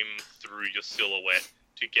 swim through your silhouette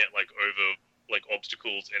to get, like, over, like,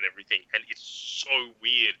 obstacles and everything. And it's so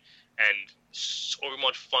weird and so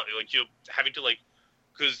much fun. Like, you're having to, like,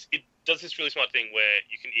 because it does this really smart thing where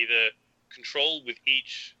you can either control with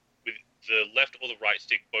the left or the right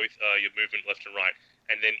stick, both your movement left and right,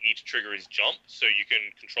 and then each trigger is jump, so you can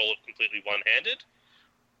control it completely one-handed,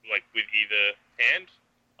 like with either hand.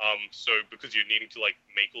 So because you're needing to like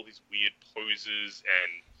make all these weird poses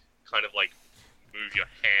and kind of like move your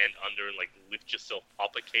hand under and like lift yourself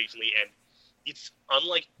up occasionally, and it's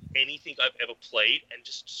unlike anything I've ever played, and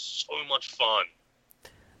just so much fun.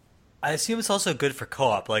 I assume it's also good for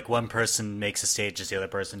co-op. Like one person makes a stage as the other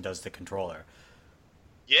person does the controller.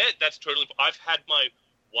 Yeah, that's totally. I've had my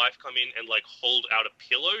wife come in and like hold out a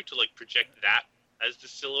pillow to like project that as the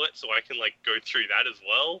silhouette, so I can like go through that as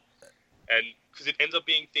well. And because it ends up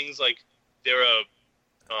being things like there are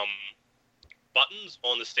buttons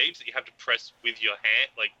on the stage that you have to press with your hand,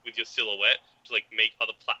 like with your silhouette, to like make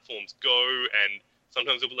other platforms go. And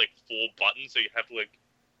sometimes there'll be like 4 buttons, so you have to like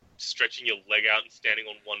stretching your leg out and standing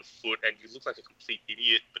on one foot, and you look like a complete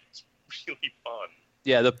idiot, but it's really fun.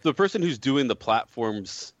 Yeah, the person who's doing the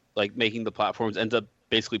platforms, like making the platforms, ends up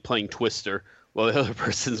basically playing Twister, while the other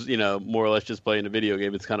person's, more or less just playing a video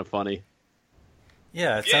game. It's kind of funny.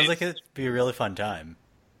 Yeah, it Yeah, sounds like it's- it'd be a really fun time.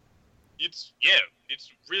 It's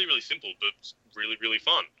really, really simple, but it's really, really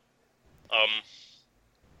fun.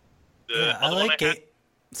 The Yeah, I other one like had-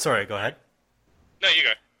 Sorry, go ahead. No, you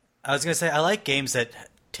go. I was gonna say I like games that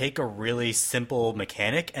take a really simple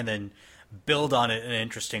mechanic and then build on it in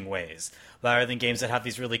interesting ways, rather than games that have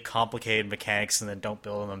these really complicated mechanics and then don't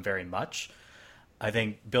build on them very much. I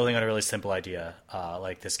think building on a really simple idea,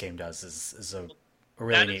 like this game does, is a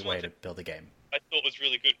really That is neat one way to thing- build a game. I thought was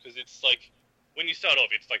really good because it's like when you start off,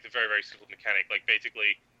 it's like the very, very simple mechanic. Like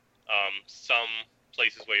basically, some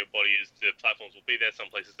places where your body is, the platforms will be there. Some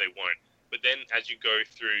places they won't. But then as you go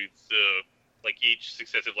through the like each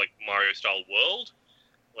successive like Mario style world,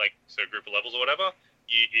 like so group of levels or whatever,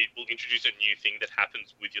 it will introduce a new thing that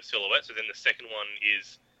happens with your silhouette. So then the second one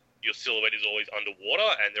is your silhouette is always underwater,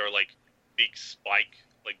 and there are like big spike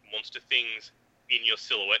like monster things in your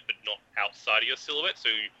silhouette, but not outside of your silhouette. So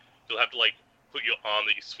you'll have to like put your arm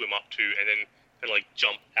that you swim up to, and then kind of like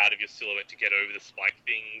jump out of your silhouette to get over the spike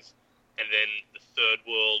things. And then the third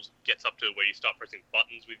world gets up to where you start pressing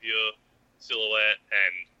buttons with your silhouette,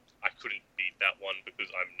 and I couldn't beat that one because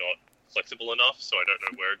I'm not flexible enough, so I don't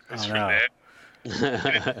know where it goes Oh, from no.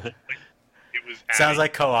 there. It was Sounds adding-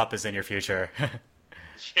 like co-op is in your future.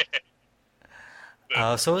 yeah.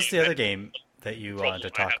 But So what's the yeah, other game that you wanted to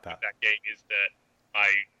problem I talk have about? with that game is that I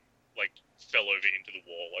like fell over into the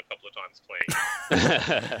wall a couple of times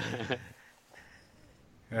playing.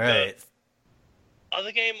 All right.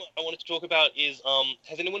 other game I wanted to talk about is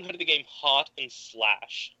has anyone heard of the game Heart and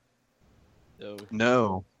Slash? So,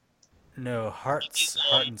 No. No, It's,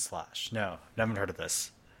 Heart and Slash. No, haven't heard of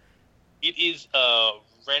this. It is a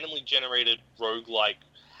randomly generated roguelike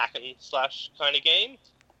hack and slash kind of game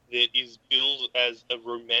that is billed as a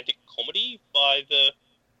romantic comedy by the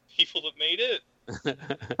people that made it.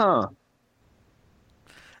 Huh.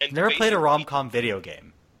 And Never played a basically- rom-com video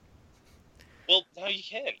game. Well, now you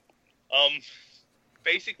can.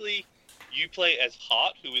 Basically, you play as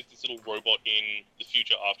Heart, who is this little robot in the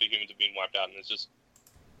future after humans have been wiped out, and there's just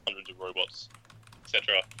hundreds of robots,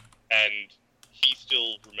 etc. And he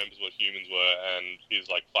still remembers what humans were, and is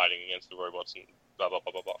like fighting against the robots and blah blah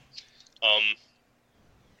blah blah blah.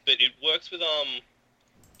 But it works with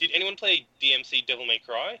Did anyone play DMC Devil May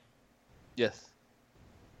Cry? yes.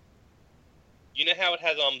 You know how it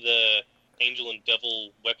has the angel and devil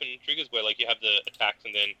weapon triggers, where like you have the attacks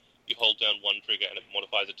and then you hold down one trigger and it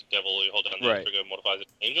modifies it to devil, or you hold down the other Right. trigger and modifies it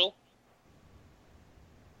to angel?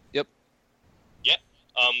 Yep. Yeah.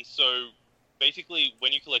 So basically,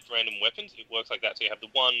 when you collect random weapons, it works like that. So you have the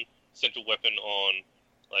one central weapon on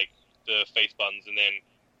like the face buttons, and then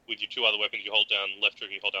with your two other weapons, you hold down left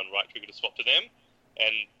trigger, you hold down right trigger to swap to them,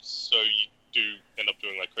 and so you do end up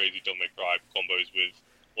doing like crazy Devil May Cry combos with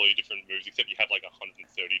all your different moves, except you have like 130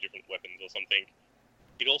 different weapons or something.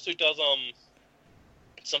 It also does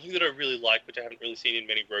something that I really like, which I haven't really seen in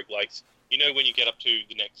many roguelikes. You know, when you get up to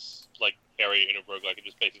the next like area in a roguelike, it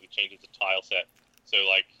just basically changes the tile set. So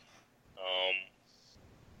like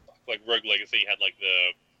Rogue Legacy had like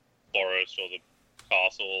the forest or the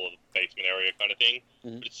castle or the basement area kind of thing,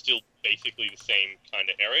 Mhm. but it's still basically the same kind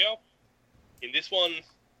of area. In this one,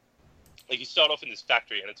 like you start off in this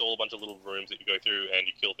factory and it's all a bunch of little rooms that you go through and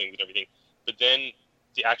you kill things and everything, but then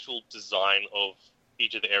the actual design of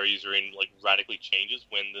each of the areas you're in like radically changes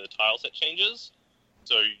when the tile set changes.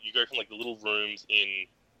 So you go from like the little rooms in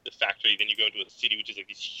the factory, then you go into a city which is like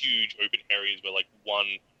these huge open areas where like one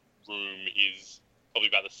room is probably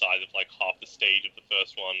about the size of like half the stage of the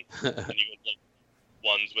first one, and you got like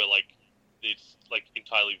ones where like it's like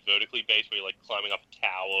entirely vertically based, where you're like climbing up a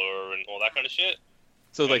tower and all that kind of shit.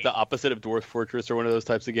 So it's like the opposite of Dwarf Fortress or one of those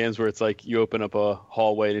types of games where it's like you open up a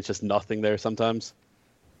hallway and it's just nothing there sometimes.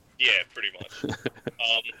 Yeah, pretty much.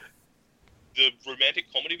 The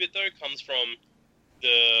romantic comedy bit though comes from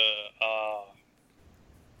the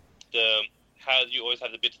how you always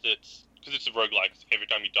have the bits that, because it's a roguelike, every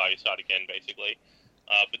time you die you start again basically.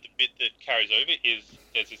 But the bit that carries over is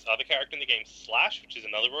there's this other character in the game, Slash, which is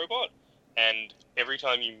another robot, and every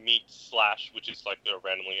time you meet Slash, which is like a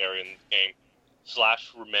randomly area in the game,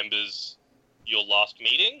 Slash remembers your last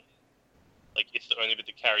meeting. Like it's the only bit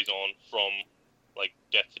that carries on from like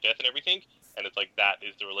death to death and everything, and it's like that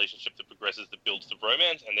is the relationship that progresses, that builds the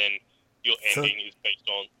romance, and then your So- ending is based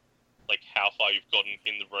on like how far you've gotten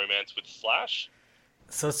in the romance with Slash.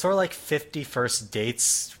 So it's sort of like 50 First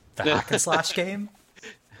Dates, the hack and slash game.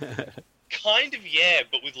 Kind of, yeah,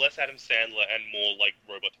 but with less Adam Sandler and more like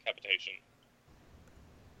robot decapitation.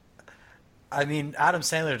 I mean, Adam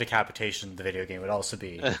Sandler decapitation, the video game, would also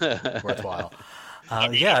be worthwhile. I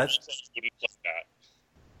mean, Yeah, I wouldn't play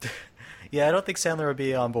that. yeah, I don't think Sandler would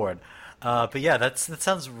be on board. But yeah, that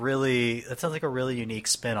sounds like a really unique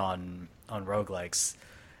spin on roguelikes.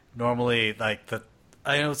 Normally, like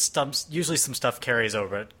I know usually some stuff carries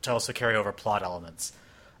over to also carry over plot elements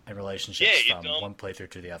and relationships Yeah, from one playthrough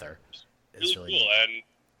to the other. It's Really really cool, and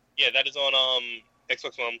yeah, that is on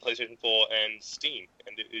Xbox One, PlayStation 4, and Steam,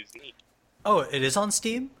 and it is neat. Oh, it is on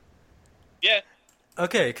Steam? Yeah,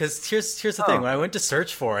 Okay, because here's the thing. When I went to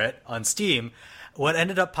search for it on Steam, what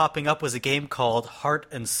ended up popping up was a game called Heart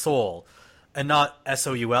and Soul, and not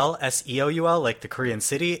SOUL, SEOUL, like the Korean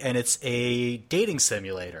city, and it's a dating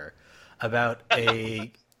simulator about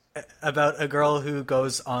a girl who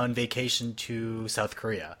goes on vacation to South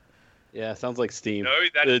Korea. Yeah, sounds like Steam. no,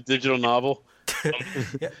 that The digital novel.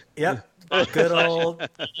 Yep, good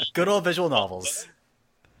old visual novels.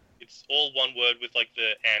 it's all one word with like the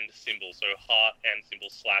and symbol, so heart and symbol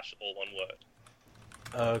slash all one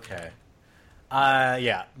word. Okay.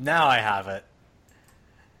 Yeah, now I have it.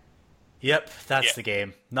 Yep, that's Yeah. the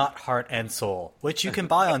game. Not Heart and Soul, which you can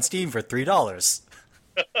buy on Steam for $3.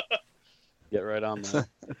 Get right on that.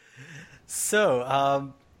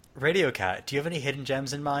 So, Radio Cat, do you have any hidden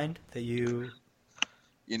gems in mind that you...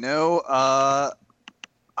 You know,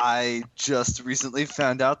 I just recently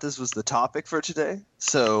found out this was the topic for today,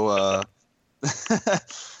 so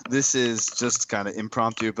this is just kind of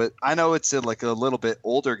impromptu. But I know it's like a little bit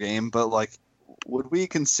older game, but like, would we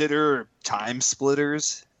consider Time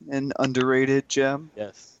Splitters an underrated gem?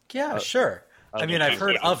 Yes. Yeah, sure. I mean, I've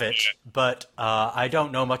heard of it, but I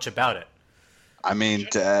don't know much about it. I mean,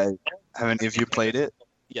 have any of you played it?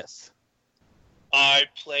 Yes. I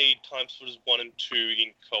played Time Splitters 1 and 2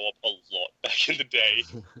 in co-op a lot back in the day.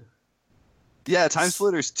 Yeah, Time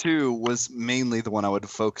Splitters 2 was mainly the one I would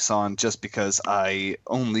focus on just because I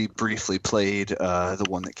only briefly played the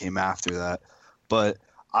one that came after that. But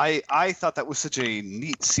I thought that was such a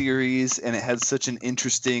neat series, and it had such an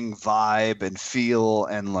interesting vibe and feel,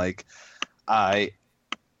 and like I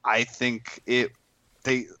think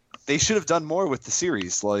they should have done more with the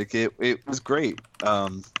series. Like it was great.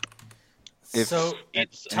 So,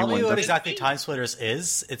 tell me what exactly Time Splitters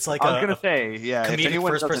is. It's like I was gonna say, yeah, comedic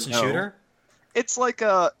first-person shooter. It's like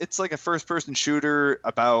a first-person shooter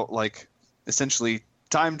about like essentially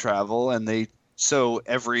time travel, and so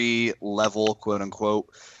every level, quote unquote,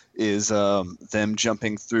 is them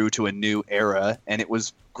jumping through to a new era, and it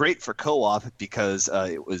was great for co-op because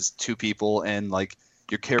it was two people, and like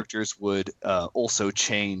your characters would also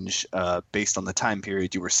change based on the time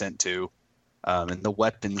period you were sent to, and the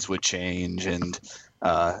weapons would change and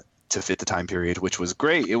to fit the time period, which was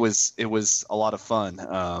great. It was a lot of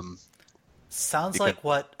fun. Sounds like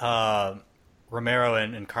what Romero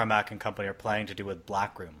and Carmack and company are planning to do with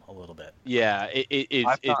Black Room a little bit. Yeah,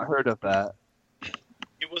 I've not heard of that.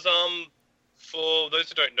 It was for those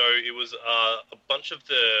who don't know, it was a bunch of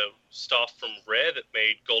the staff from Rare that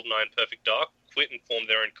made GoldenEye and Perfect Dark quit and formed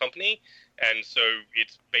their own company, and so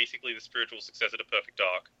it's basically the spiritual successor to Perfect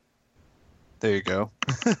Dark. There you go.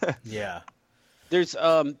 Yeah. There's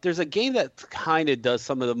a game that kind of does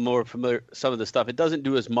some of the stuff. It doesn't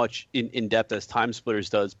do as much in depth as Time Splitters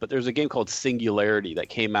does, but there's a game called Singularity that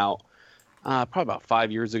came out probably about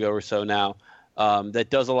 5 years ago or so now, that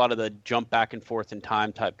does a lot of the jump back and forth in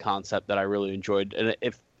time type concept that I really enjoyed. And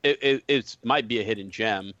if it might be a hidden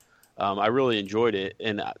gem, I really enjoyed it.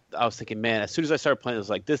 And I was thinking, man, as soon as I started playing, I was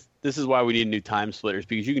like, this is why we need new Time Splitters,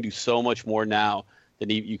 because you can do so much more now than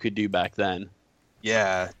you could do back then.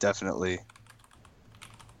 Yeah, definitely.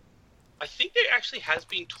 I think there actually has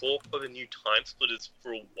been talk of a new Time Splitters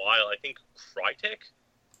for a while. I think Crytek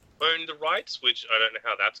owned the rights, which I don't know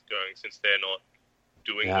how that's going since they're not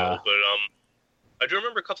doing well. But I do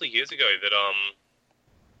remember a couple of years ago that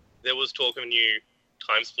there was talk of a new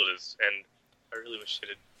Time Splitters, and I really wish they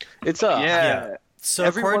did. It's yeah. So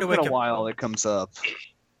every according once to in a while it comes up.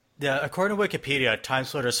 Yeah, according to Wikipedia, Time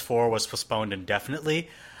Splitters 4 was postponed indefinitely.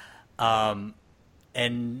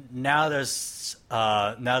 And now there's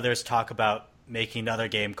talk about making another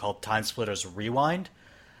game called Time Splitters Rewind,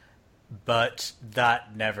 but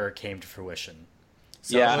that never came to fruition.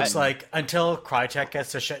 So it looks like until Crytek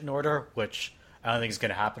gets their shit in order, which I don't think is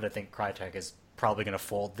going to happen. I think Crytek is probably going to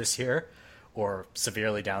fold this year or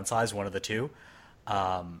severely downsize, one of the two.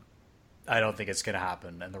 I don't think it's going to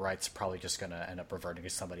happen, and the rights are probably just going to end up reverting to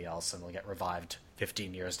somebody else, and they'll get revived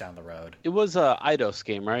 15 years down the road. It was a Eidos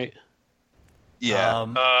game, right? Yeah.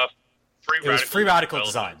 It was Free Radical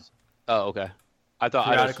Design. Oh, okay. I thought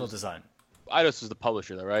Free Eidos Radical was, Design. Eidos was the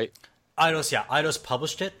publisher, though, right? Eidos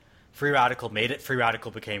published it. Free Radical made it. Free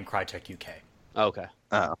Radical became Crytek UK. Oh, okay.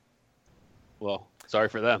 Oh. Well, sorry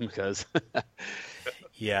for them, because...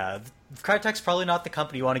 Yeah, Crytek's probably not the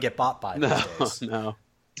company you want to get bought by these days. No.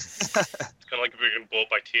 It's kind of like being bought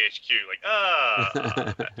by THQ. Like,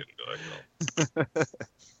 that didn't go well.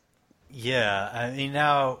 Yeah, I mean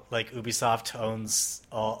now like Ubisoft owns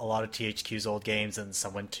a lot of THQ's old games, and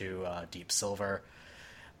some went to Deep Silver.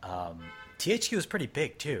 THQ was pretty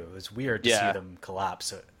big too. It was weird to see them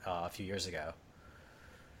collapse a few years ago.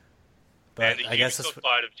 But and I guess the Ubisoft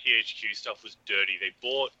side of THQ stuff was dirty. They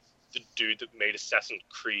bought the dude that made Assassin's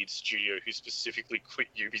Creed Studio, who specifically quit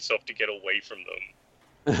Ubisoft to get away from them.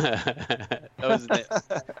 That was it.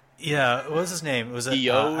 Yeah, what was his name? Was it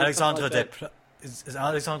Alexandre Desplat? Is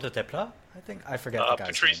Alexandre Desplat? I think I forget the guy's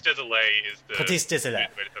Patrice name. Desilets is the Patrice Desilets.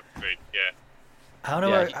 Yeah. I don't know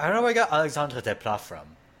where I got Alexandre Desplat from.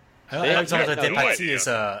 I know Alexandre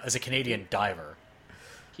Desplat is a Canadian diver.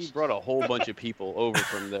 He brought a whole bunch of people over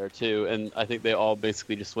from there too, and I think they all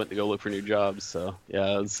basically just went to go look for new jobs. So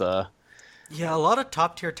yeah, it's Yeah, a lot of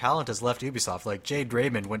top tier talent has left Ubisoft. Like Jade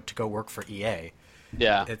Raymond went to go work for EA.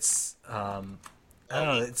 Yeah, It's I don't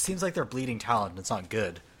know. It seems like they're bleeding talent. It's not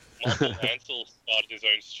good. Michael Ansel started his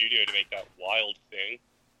own studio to make that Wild thing.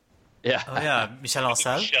 yeah. Oh yeah, Michel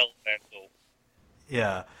Ancel. Michel Ansel.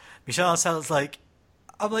 Yeah, Michel Ancel is like,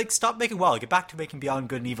 I'm like, stop making Wild. Get back to making Beyond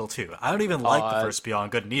Good and Evil 2. I don't even like the first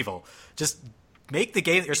Beyond Good and Evil. Just make the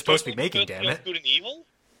game that you're supposed to be making. Damn it. Good and Evil?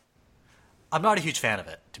 I'm not a huge fan of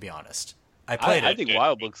it, to be honest. I played it. I think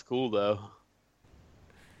Wild looks cool though.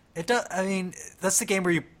 It does. I mean, that's the game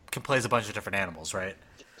where you can play as a bunch of different animals, right?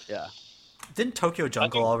 Yeah. Didn't Tokyo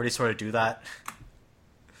Jungle already sort of do that?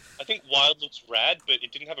 I think Wild looks rad, but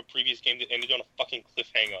it didn't have a previous game that ended on a fucking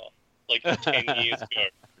cliffhanger like 10 years ago.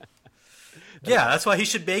 Yeah, that's why he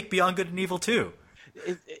should make Beyond Good and Evil 2.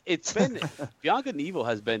 It's been Beyond Good and Evil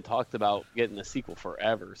has been talked about getting a sequel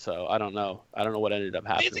forever, so I don't know what ended up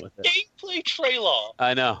happening There's with a it. gameplay trailer.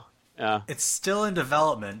 I know. Yeah. It's still in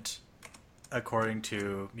development, according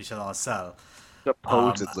to Michel Ancel.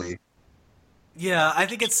 Supposedly. Yeah, I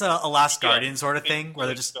think it's a Last Yeah. Guardian sort of thing, where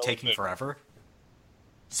they're just Development. taking forever.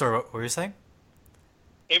 Sorry, what were you saying?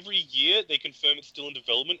 Every year they confirm it's still in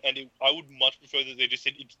development, and I would much prefer that they just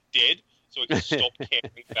said it's dead, so I can stop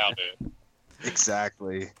caring about it.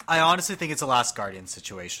 Exactly. I honestly think it's a Last Guardian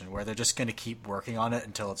situation, where they're just going to keep working on it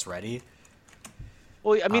until it's ready.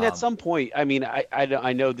 Well, I mean, at some point, I mean,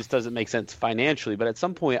 I know this doesn't make sense financially, but at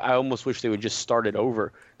some point, I almost wish they would just start it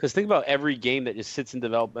over. Because think about every game that just sits in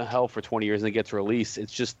development hell for 20 years and it gets released.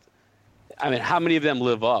 It's just, I mean, how many of them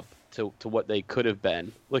live up to what they could have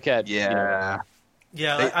been? Look at, you know, Yeah.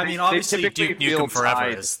 Yeah, I mean, they obviously typically Duke feel Nukem Forever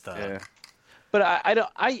tied. is the... Yeah. but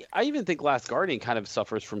I even think Last Guardian kind of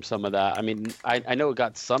suffers from some of that. I mean, I know it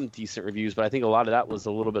got some decent reviews, but I think a lot of that was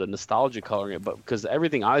a little bit of nostalgia coloring it. But because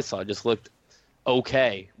everything I saw just looked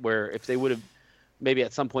okay, where if they would have maybe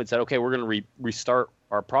at some point said, okay, we're going to restart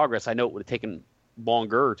our progress, I know it would have taken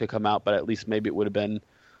longer to come out, but at least maybe it would have been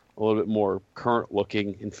a little bit more current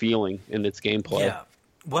looking and feeling in its gameplay. Yeah.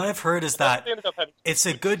 What I've heard is that They ended up having it's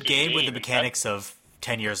a good game with the 15, mechanics of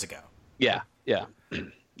 10 years ago. Yeah.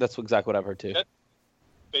 That's exactly what I've heard too. That-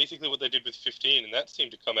 basically what they did with 15, and that seemed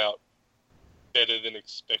to come out better than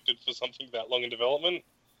expected for something that long in development.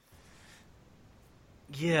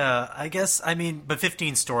 Yeah, I guess, I mean, but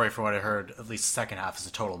 15's story, from what I heard, at least the second half, is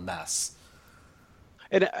a total mess.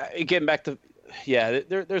 And getting back to, yeah,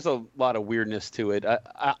 there's a lot of weirdness to it.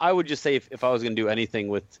 I would just say if I was going to do anything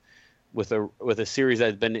with a series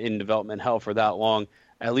that's been in development hell for that long,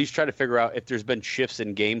 at least try to figure out if there's been shifts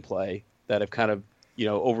in gameplay that have kind of, you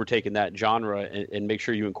know, overtaken that genre and make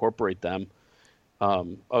sure you incorporate them.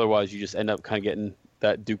 Otherwise, you just end up kind of getting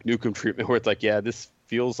that Duke Nukem treatment where it's like, yeah, this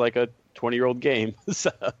feels like a 20-year-old game.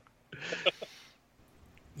 So.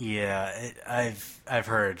 Yeah, I've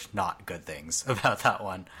heard not good things about that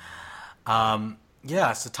one.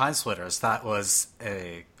 Yeah, so Time Splitters, that was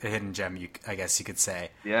a hidden gem, I guess you could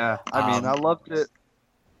say. Yeah. I mean, I loved it.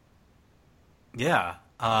 Yeah.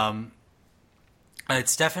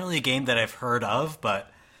 It's definitely a game that I've heard of,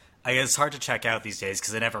 but I guess it's hard to check out these days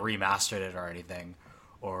because I never remastered it or anything,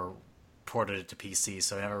 or ported it to PC,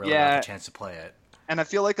 so I never really got the chance to play it. And I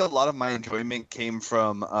feel like a lot of my enjoyment came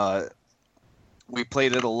from we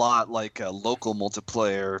played it a lot like a local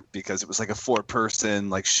multiplayer because it was like a 4-person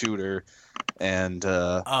like shooter, and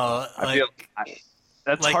I feel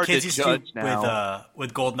that's like hard kids to used judge to now.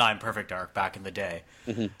 with GoldenEye and Perfect Dark back in the day.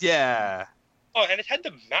 Yeah, Oh, and it had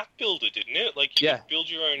the map builder, didn't it? Like, you Yeah. could build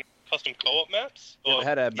your own custom co-op maps? It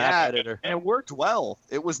had a map yeah, editor. and it worked well.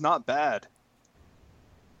 It was not bad.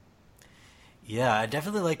 Yeah, I'd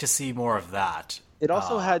definitely like to see more of that. It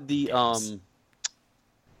also had the games.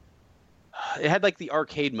 it had like the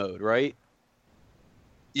arcade mode, right?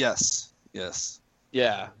 Yes.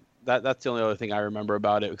 Yeah. That's the only other thing I remember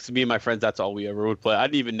about it. Because me and my friends, that's all we ever would play. I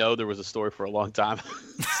didn't even know there was a story for a long time.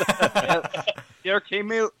 The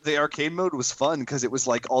arcade mode was fun because it was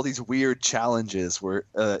like all these weird challenges where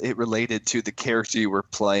it related to the character you were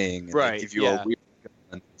playing. And Right, They give you yeah. a weird gun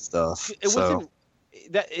and stuff. It so wasn't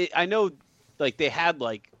that I know, like they had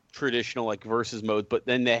like traditional like versus mode, but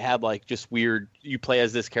then they had like just weird. You play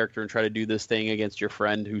as this character and try to do this thing against your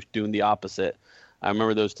friend who's doing the opposite. I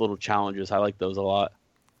remember those little challenges. I like those a lot.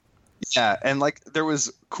 yeah, and like there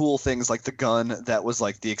was cool things like the gun that was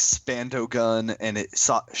like the expando gun, and it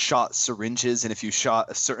shot syringes, and if you shot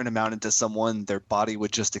a certain amount into someone, their body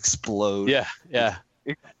would just explode. Yeah.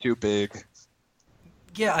 It's too big.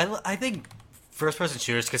 Yeah, I think first-person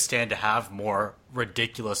shooters could stand to have more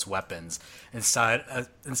ridiculous weapons instead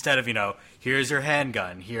of, you know, here's your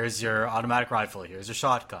handgun, here's your automatic rifle, here's your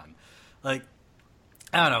shotgun. Like,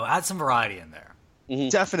 I don't know, add some variety in there.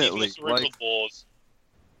 Definitely. Even the cerebral Like, balls.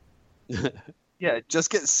 yeah, just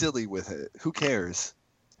get silly with it. Who cares?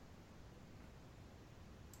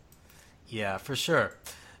 Yeah, for sure.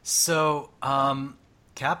 So,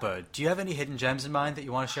 Kappa, do you have any hidden gems in mind that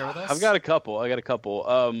you want to share with us? I got a couple.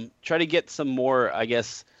 Try to get some more, I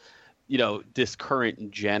guess, you know, this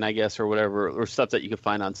current gen, I guess, or whatever, or stuff that you can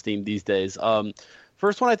find on Steam these days.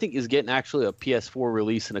 First one I think is getting actually a PS4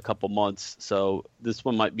 release in a couple months, so this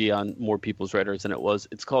one might be on more people's radars than it was.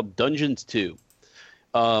 It's called Dungeons 2.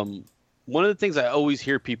 one of the things I always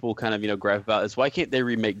hear people kind of, gripe about is why can't they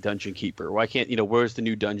remake Dungeon Keeper? Why can't, where's the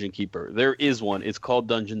new Dungeon Keeper? There is one. It's called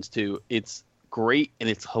Dungeons 2. It's great and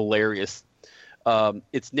it's hilarious.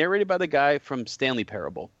 It's narrated by the guy from Stanley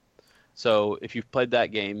Parable. So if you've played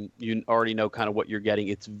that game, you already know kind of what you're getting.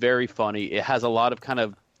 It's very funny. It has a lot of kind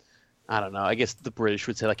of, I don't know, I guess the British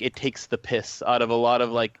would say like it takes the piss out of a lot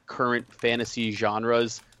of like current fantasy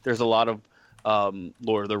genres. There's a lot of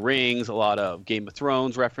Lord of the Rings, a lot of Game of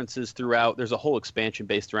Thrones references throughout. There's a whole expansion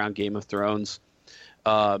based around Game of Thrones.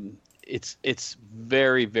 It's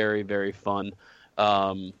very, very, very fun.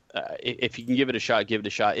 If you can give it a shot, give it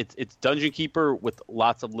a shot. It's Dungeon Keeper with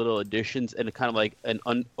lots of little additions and kind of like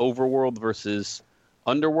an overworld versus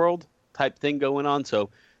underworld type thing going on.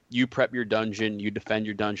 So you prep your dungeon, you defend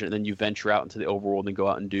your dungeon, and then you venture out into the overworld and go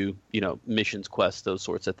out and do, missions, quests, those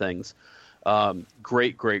sorts of things.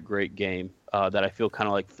 Great game that I feel kind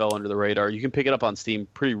of like fell under the radar. You can pick it up on Steam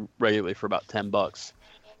pretty regularly for about $10.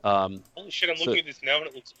 Holy shit! I'm looking at this now and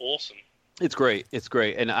it looks awesome. It's great,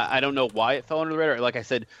 and I don't know why it fell under the radar. Like I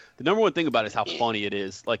said, the number one thing about it is how funny it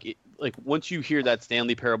is. Like once you hear that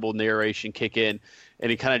Stanley Parable narration kick in, and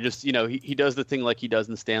he kind of just he does the thing like he does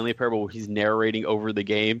in Stanley Parable where he's narrating over the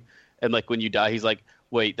game, and like when you die, he's like,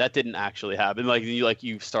 wait, that didn't actually happen. Like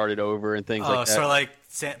you started over and things like that. Sort of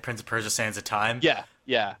like Prince of Persia: Sands of Time. Yeah.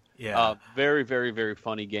 Very, very, very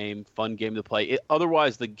funny game. Fun game to play.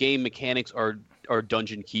 Otherwise, the game mechanics are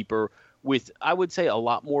Dungeon Keeper with, I would say, a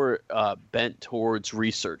lot more bent towards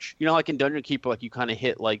research. Like in Dungeon Keeper, like you kind of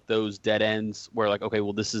hit like those dead ends where like, okay,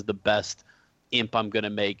 well, this is the best imp I'm going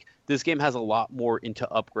to make. This game has a lot more into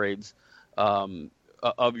upgrades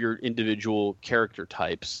of your individual character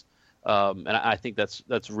types. And I think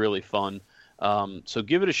that's really fun. So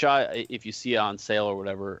give it a shot if you see it on sale or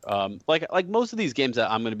whatever. Like most of these games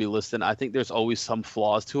that I'm going to be listing, I think there's always some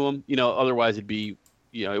flaws to them. Otherwise it'd be,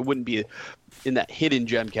 it wouldn't be in that hidden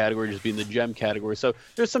gem category, just be in the gem category. So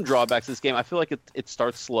there's some drawbacks to this game. I feel like it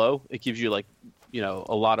starts slow. It gives you like,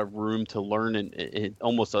 a lot of room to learn and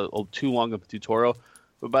almost a too long of a tutorial.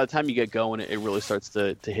 But by the time you get going, it really starts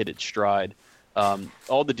to hit its stride.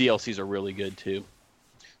 All the DLCs are really good too.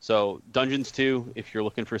 So Dungeons 2, if you're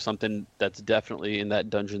looking for something that's definitely in that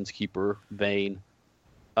Dungeons Keeper vein.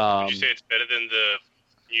 Would you say it's better than the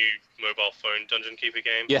new mobile phone Dungeon Keeper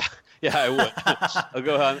game? Yeah, I would. I'll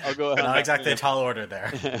go ahead. Not exactly a tall order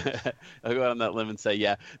there. I'll go out on that limb and say,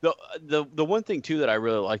 yeah. The one thing too that I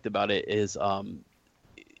really liked about it is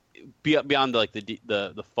beyond like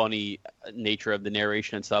the funny nature of the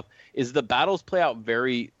narration and stuff, is the battles play out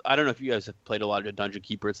very. I don't know if you guys have played a lot of Dungeon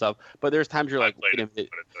Keeper and stuff, but there's times you're like, Dungeon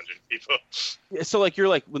Keeper. So like you're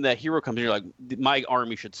like when that hero comes in, you're like, my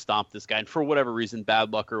army should stomp this guy, and for whatever reason,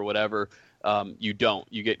 bad luck or whatever, you don't.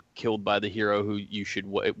 You get killed by the hero who you should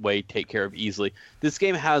take care of easily. This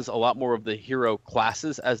game has a lot more of the hero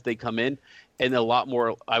classes as they come in, and a lot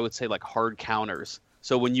more, I would say, like hard counters.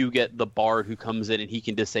 So when you get the bard who comes in and he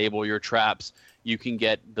can disable your traps, you can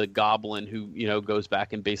get the goblin who, goes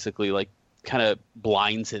back and basically like kind of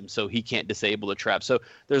blinds him so he can't disable the trap. So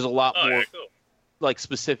there's a lot more like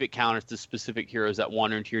specific counters to specific heroes that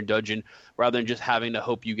wander into your dungeon rather than just having to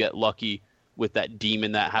hope you get lucky with that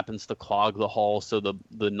demon that happens to clog the hall so the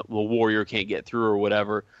warrior can't get through or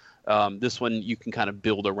whatever. This one you can kind of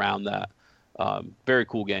build around that. Very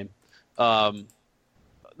cool game.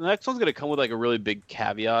 The next one's going to come with like a really big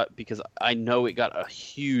caveat because I know it got a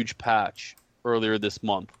huge patch earlier this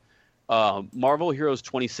month. Marvel Heroes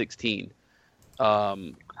 2016.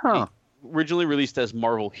 Originally released as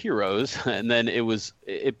Marvel Heroes, and then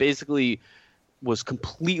it basically was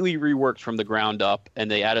completely reworked from the ground up, and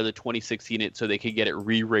they added the 2016 so they could get it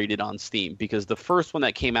re-rated on Steam because the first one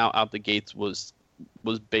that came out the gates was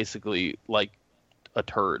basically like a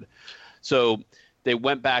turd. So they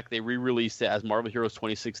went back, they re-released it as Marvel Heroes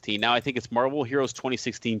 2016. Now I think it's Marvel Heroes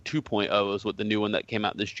 2016 2.0 is what the new one that came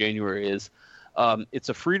out this January is. It's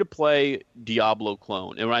a free-to-play Diablo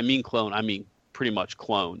clone. And when I mean clone, I mean pretty much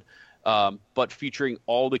clone. But featuring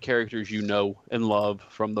all the characters you know and love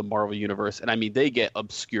from the Marvel Universe. And I mean, they get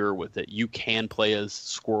obscure with it. You can play as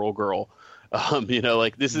Squirrel Girl.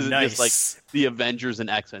 Like this isn't just like the Avengers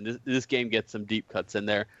and X-Men. This game gets some deep cuts in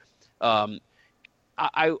there.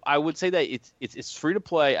 I would say that it's free to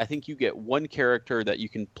play. I think you get one character that you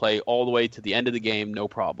can play all the way to the end of the game, no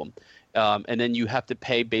problem. And then you have to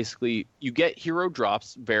pay basically. You get hero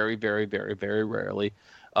drops very, very, very, very rarely.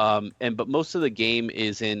 But most of the game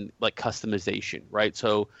is in like customization, right?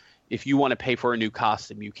 So if you want to pay for a new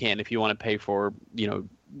costume, you can. If you want to pay for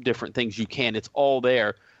different things, you can. It's all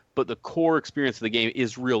there. But the core experience of the game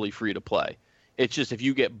is really free to play. It's just if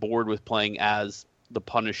you get bored with playing as the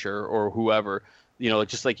Punisher or whoever,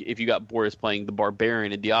 Just like if you got Boris playing the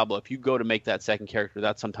Barbarian in Diablo, if you go to make that second character,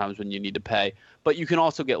 that's sometimes when you need to pay. But you can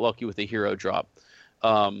also get lucky with a hero drop.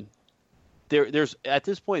 There's at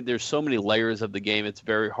this point, there's so many layers of the game, it's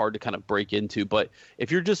very hard to kind of break into. But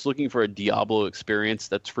if you're just looking for a Diablo experience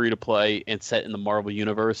that's free to play and set in the Marvel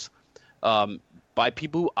Universe, by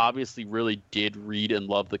people who obviously really did read and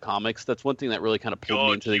love the comics, that's one thing that really kind of pulled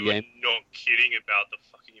me into the game. You're not kidding about the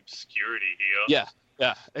fucking obscurity here.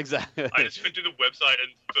 Yeah, exactly. I just went to the website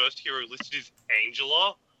and first hero listed is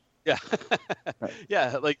Angela. Yeah,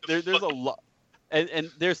 yeah. Like there's a lot,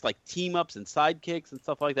 and there's like team ups and sidekicks and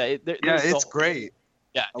stuff like that. It's great.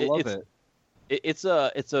 Yeah, I love it. It's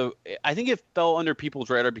a. I think it fell under people's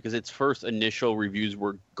radar because its first initial reviews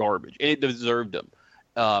were garbage, and it deserved them.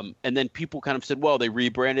 And then people kind of said, well, they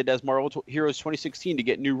rebranded as Marvel Heroes 2016 to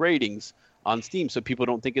get new ratings on Steam, so people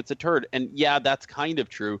don't think it's a turd. And yeah, that's kind of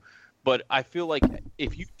true. But I feel like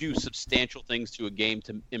if you do substantial things to a game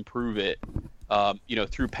to improve it,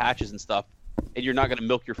 through patches and stuff, and you're not going to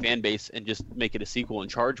milk your fan base and just make it a sequel and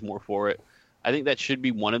charge more for it, I think that should be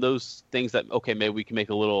one of those things that, okay, maybe we can make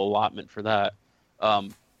a little allotment for that.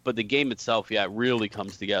 But the game itself, yeah, it really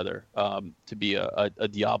comes together to be a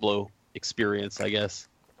Diablo experience, I guess.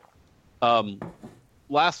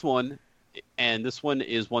 Last one, and this one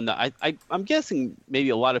is one that I'm guessing maybe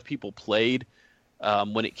a lot of people played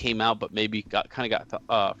when it came out, but maybe got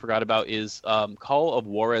forgot about, is Call of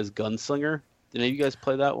Juarez Gunslinger. Did any of you guys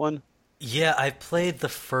play that one? Yeah, I played the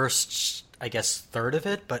first, I guess, third of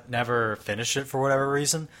it, but never finished it for whatever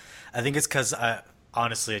reason. I think it's because,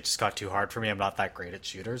 honestly, it just got too hard for me. I'm not that great at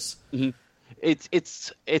shooters. Mm-hmm.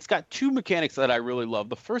 It's got two mechanics that I really love.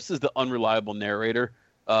 The first is the unreliable narrator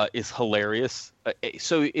is hilarious.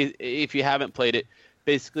 So if you haven't played it,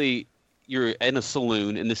 basically you're in a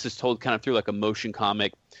saloon, and this is told kind of through like a motion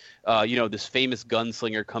comic. This famous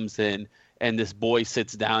gunslinger comes in, and this boy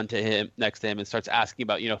sits down next to him and starts asking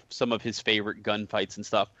about, some of his favorite gunfights and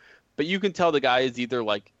stuff. But you can tell the guy is either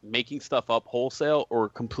like making stuff up wholesale or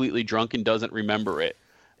completely drunk and doesn't remember it.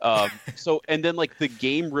 And then like the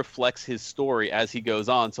game reflects his story as he goes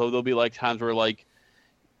on. So there'll be like times where like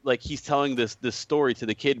he's telling this story to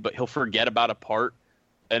the kid, but he'll forget about a part.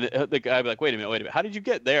 And the guy will be like, wait a minute, how did you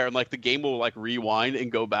get there? And like the game will like rewind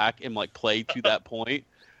and go back and like play to that point.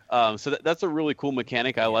 So that's a really cool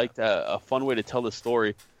mechanic. I liked a fun way to tell the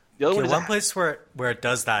story. The other one place where it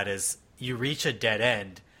does that is you reach a dead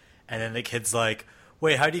end, and then the kid's like,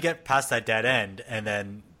 wait, how do you get past that dead end? And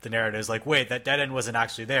then the narrator's like, wait, that dead end wasn't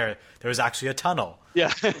actually there. There was actually a tunnel.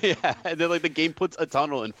 Yeah, yeah. And then like the game puts a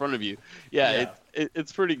tunnel in front of you. Yeah.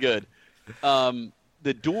 It's pretty good.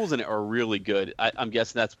 The duels in it are really good. I'm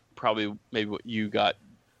guessing that's probably maybe what you got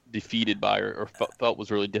defeated by or felt was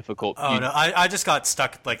really difficult. Oh, no, I just got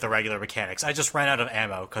stuck like the regular mechanics. I just ran out of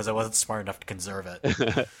ammo because I wasn't smart enough to conserve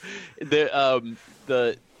it.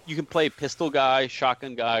 You can play pistol guy,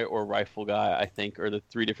 shotgun guy, or rifle guy, I think, are the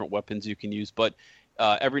three different weapons you can use. But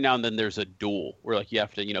every now and then there's a duel where like you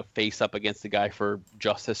have to face up against the guy for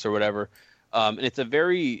justice or whatever. And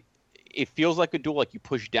it feels like a duel. Like you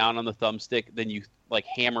push down on the thumbstick, then you like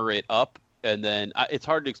hammer it up, and then it's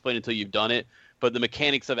hard to explain until you've done it. But the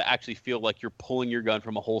mechanics of it actually feel like you're pulling your gun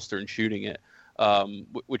from a holster and shooting it,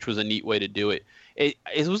 which was a neat way to do it.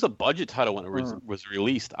 It was a budget title when it was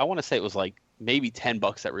released. I want to say it was like maybe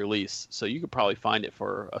 $10 at release, so you could probably find it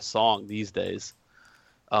for a song these days.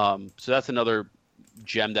 So that's another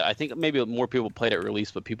gem that I think maybe more people played at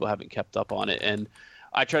release, but people haven't kept up on it. And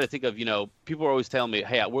I try to think of, people are always telling me,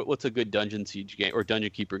 hey, what's a good Dungeon Siege game or Dungeon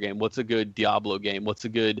Keeper game? What's a good Diablo game? What's a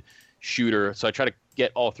good shooter? So I try to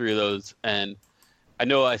get all three of those. And I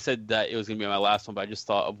know I said that it was going to be my last one, but I just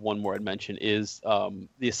thought of one more I'd mention is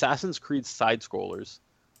the Assassin's Creed side-scrollers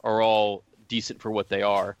are all decent for what they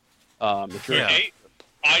are. I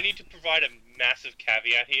need to provide a massive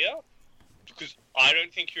caveat here, because I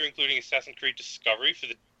don't think you're including Assassin's Creed Discovery for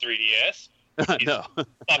the 3DS. No.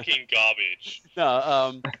 Fucking garbage.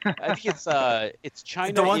 No, I think it's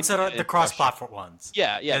China. The ones that are the cross-platform ones.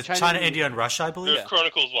 Yeah. It's China, India, and Russia, I believe. There's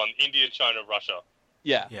Chronicles one, India, China, Russia.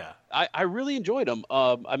 Yeah. I really enjoyed them.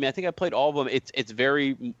 I think I played all of them. It's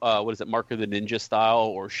very Mark of the Ninja style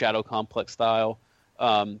or Shadow Complex style.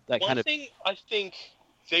 One thing I think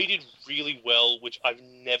they did really well, which I've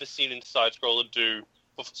never seen in side-scroller do.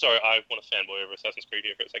 Sorry, I want to fanboy over Assassin's Creed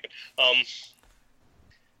here for a second.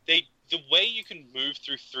 The way you can move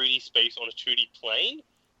through 3D space on a 2D plane,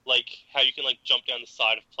 like how you can like jump down the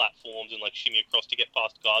side of platforms and like shimmy across to get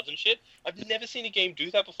past guards and shit. I've never seen a game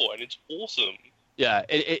do that before, and it's awesome. Yeah,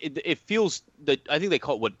 it feels that I think they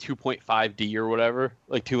call it 2.5D or whatever,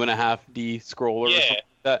 like 2.5D scroller. Yeah, or something.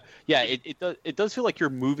 Yeah, it does feel like you're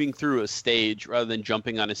moving through a stage rather than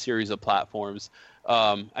jumping on a series of platforms.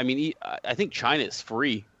 I mean, I think China is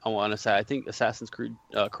free. I want to say I think Assassin's Creed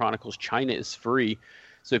Chronicles China is free.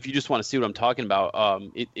 So if you just want to see what I'm talking about,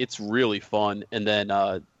 it's really fun. And then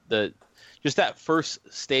just that first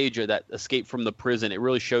stage of that escape from the prison, it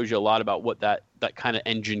really shows you a lot about what that kind of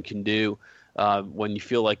engine can do when you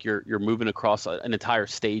feel like you're moving across an entire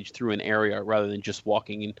stage through an area rather than just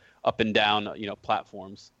walking up and down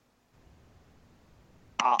platforms.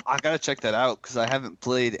 I gotta check that out because I haven't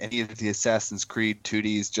played any of the Assassin's Creed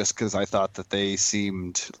 2Ds just because I thought that they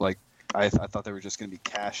seemed like I thought they were just gonna be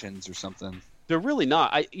cash-ins or something. They're really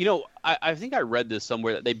not. I think I read this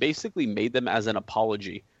somewhere that they basically made them as an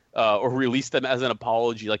apology, or released them as an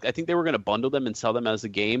apology. Like I think they were going to bundle them and sell them as a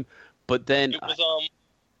game, but then it was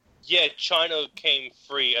China came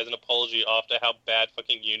free as an apology after how bad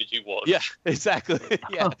fucking Unity was. Yeah, exactly.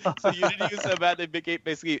 Yeah, so Unity was so bad they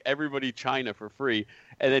basically everybody China for free,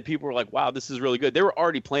 and then people were like, "Wow, this is really good." There were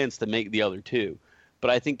already plans to make the other two,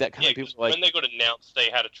 but I think that kind of people when they got announced, they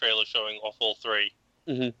had a trailer showing off all three.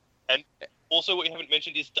 Mm-hmm. And also, what you haven't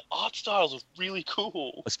mentioned is the art styles are really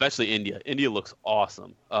cool. Especially India. India looks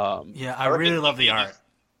awesome. Yeah, I really love the art.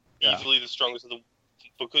 Easily the strongest of the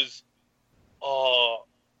because.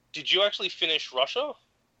 Did you actually finish Russia?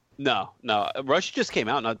 No. Russia just came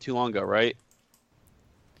out not too long ago, right?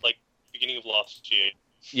 Like beginning of last year.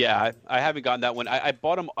 Yeah, I haven't gotten that one. I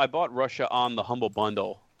bought Russia on the Humble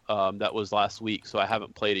Bundle. That was last week, so I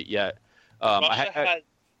haven't played it yet. Russia had.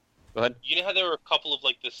 Go ahead. You know how there were a couple of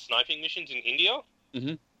like the sniping missions in India?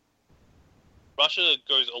 Mm-hmm. Russia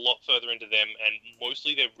goes a lot further into them, and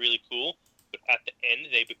mostly they're really cool. But at the end,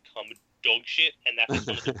 they become dog shit, and that's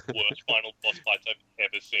one of the worst final boss fights I've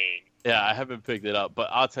ever seen. Yeah, I haven't picked it up, but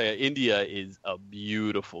I'll tell you, India is a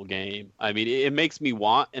beautiful game. I mean, it makes me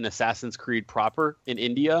want an Assassin's Creed proper in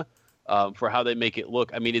India for how they make it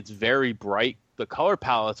look. I mean, it's very bright. The color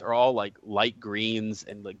palettes are all like light greens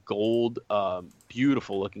and like gold.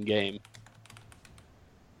 Beautiful looking game.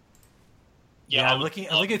 Yeah, I'm looking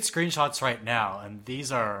at screenshots right now, and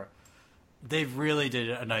they really did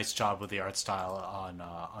a nice job with the art style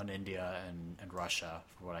on India and Russia,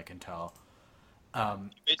 from what I can tell.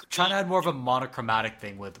 Trying to add more of a monochromatic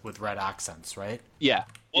thing with red accents, right? Yeah.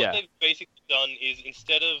 What they've basically done is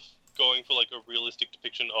instead of going for like a realistic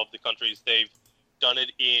depiction of the countries, they've done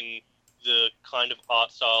it in the kind of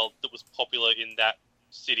art style that was popular in that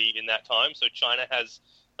city in that time. So China has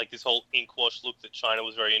like this whole ink wash look that China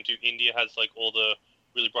was very into. India has like all the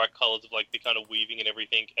really bright colors of like the kind of weaving and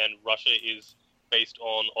everything, and Russia is based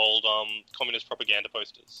on old communist propaganda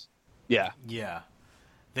posters. Yeah.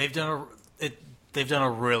 They've done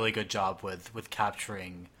a really good job with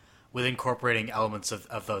incorporating elements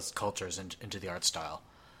of those cultures into the art style,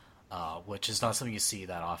 which is not something you see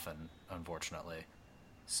that often, unfortunately.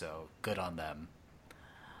 So good on them.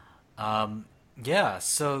 Yeah,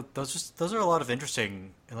 so those are a lot of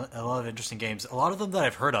interesting games. A lot of them that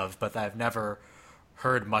I've heard of, but that I've never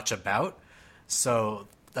heard much about. So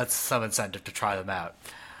that's some incentive to try them out.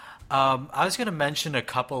 I was going to mention a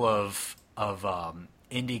couple of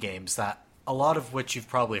indie games that a lot of which you've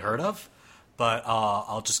probably heard of, but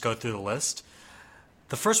I'll just go through the list.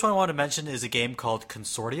 The first one I want to mention is a game called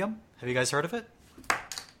Consortium. Have you guys heard of it?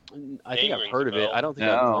 I think I've heard of it. I don't think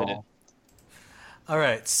I've played it. All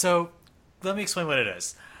right, so let me explain what it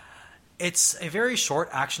is. It's a very short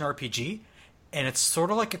action RPG, and it's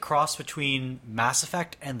sort of like a cross between Mass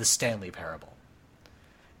Effect and the Stanley Parable.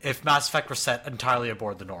 If Mass Effect were set entirely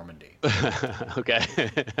aboard the Normandy. Okay.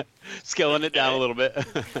 Scaling it down a little bit.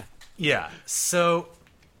 Yeah, so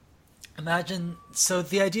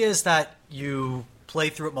the idea is that you play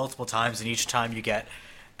through it multiple times, and each time you get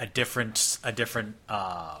a different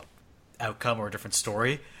outcome or a different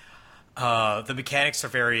story. The mechanics are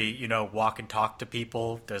very, walk and talk to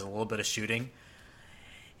people. There's a little bit of shooting.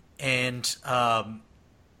 And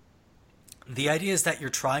the idea is that you're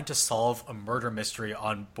trying to solve a murder mystery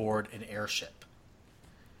on board an airship.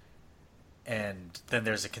 And then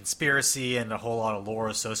there's a conspiracy and a whole lot of lore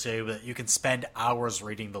associated with it. You can spend hours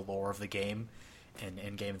reading the lore of the game in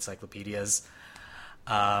in-game encyclopedias.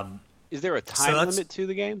 Is there a time limit to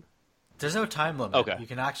the game? There's no time limit. Okay. You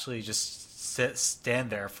can actually just stand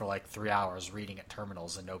there for like 3 hours reading at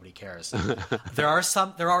terminals and nobody cares. There are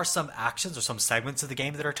some actions or some segments of the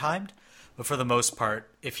game that are timed, but for the most part,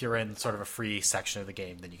 if you're in sort of a free section of the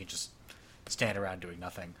game, then you can just stand around doing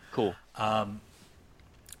nothing. Cool.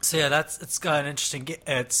 So yeah, it's got an interesting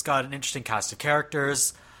cast of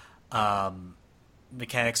characters.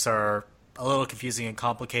 Mechanics are a little confusing and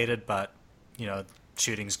complicated, but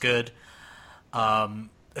shooting's good.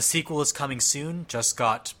 a sequel is coming soon. Just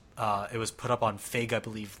got it was put up on FIG, I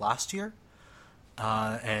believe, last year,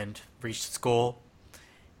 and reached its goal.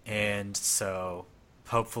 And so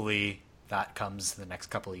hopefully that comes in the next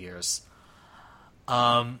couple of years.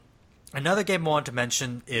 Another game I want to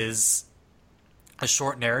mention is a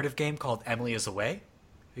short narrative game called Emily is Away.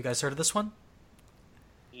 Have you guys heard of this one?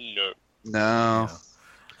 No. No.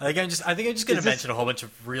 I think I'm just going to mention a whole bunch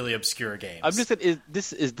of really obscure games. I'm just saying,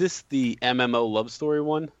 is this the MMO love story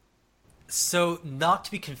one? So, not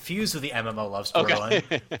to be confused with the MMO love story Okay.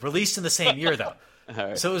 one. Released in the same year, though. All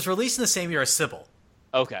right. So it was released in the same year as Sybil,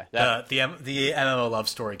 Okay. the MMO love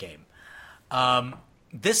story game.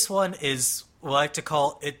 This one is what I like to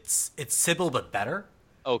call it's Sybil but better,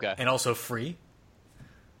 okay. and also free.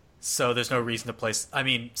 So there's no reason to play. I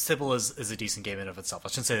mean, Sybil is a decent game in and of itself. I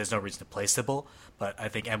shouldn't say there's no reason to play Sybil, but I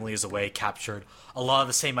think Emily is Away captured a lot of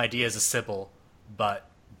the same ideas as Sybil, but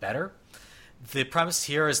better. The premise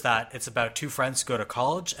here is that it's about two friends who go to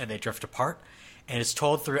college and they drift apart, and it's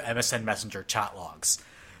told through MSN Messenger chat logs.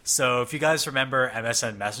 So if you guys remember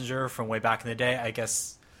MSN Messenger from way back in the day, I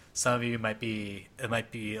guess some of you might be a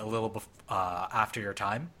little after your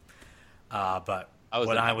time. But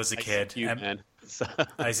when I was a kid, ICQ, man.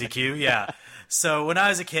 ICQ, yeah. So when I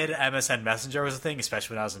was a kid, MSN Messenger was a thing,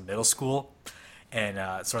 especially when I was in middle school and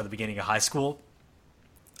sort of the beginning of high school.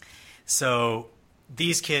 So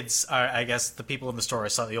these kids are, I guess, the people in the story are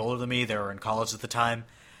slightly older than me. They were in college at the time,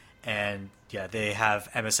 and yeah, they have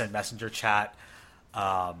MSN Messenger chat.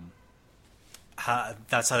 That's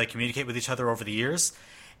how they communicate with each other over the years.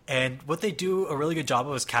 And what they do a really good job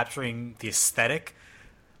of is capturing the aesthetic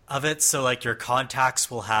of it. So like your contacts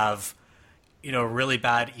will have, really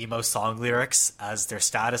bad emo song lyrics as their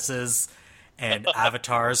statuses, and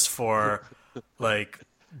avatars for like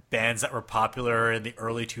bands that were popular in the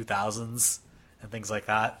early 2000s and things like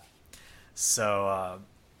that. So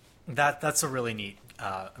that's a really neat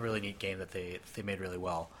game that they made really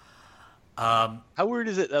well. How weird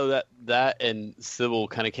is it though that and Sybil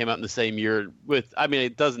kind of came out in the same year with? I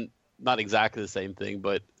mean, not exactly the same thing,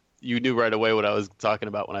 but you knew right away what I was talking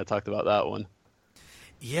about when I talked about that one.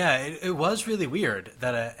 Yeah, it was really weird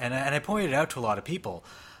that, and I pointed it out to a lot of people.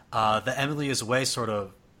 That Emily is Away sort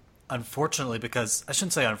of, unfortunately, because I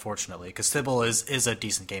shouldn't say unfortunately, because Sybil is a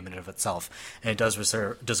decent game in and of itself, and it does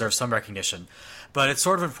deserve some recognition. But it's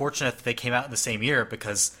sort of unfortunate that they came out in the same year,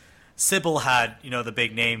 because Sybil had, the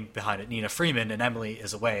big name behind it, Nina Freeman, and Emily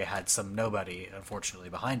is Away had some nobody, unfortunately,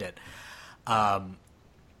 behind it.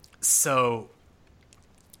 So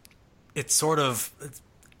it sort of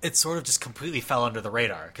just completely fell under the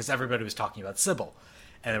radar, because everybody was talking about Sybil,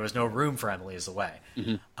 and there was no room for Emily is Away.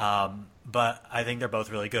 Mm-hmm. But I think they're both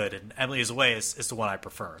really good, and Emily is Away is the one I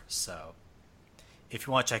prefer. So if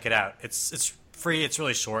you want to check it out, it's free. It's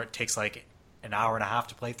really short. It takes like an hour and a half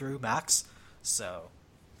to play through max. So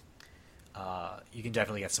you can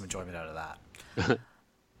definitely get some enjoyment out of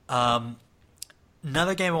that.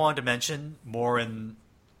 Another game I wanted to mention, more in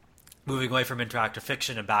moving away from interactive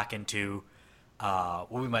fiction and back into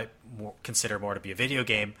what we might consider more to be a video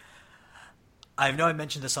game. I know I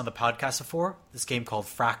mentioned this on the podcast before, this game called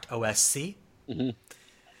Fract OSC.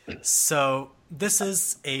 Mm-hmm. So this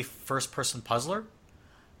is a first-person puzzler,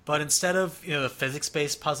 but instead of the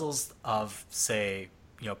physics-based puzzles of, say,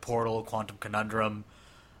 Portal, Quantum Conundrum,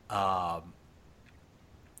 and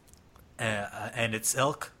its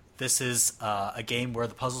ilk, this is a game where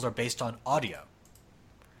the puzzles are based on audio.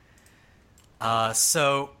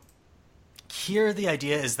 So here the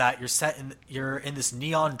idea is that you're in this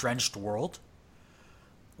neon-drenched world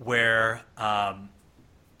where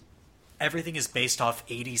everything is based off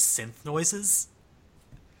 80s synth noises,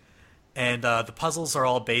 and the puzzles are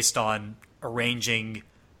all based on arranging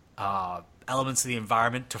elements of the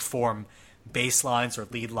environment to form bass lines or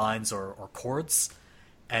lead lines or chords,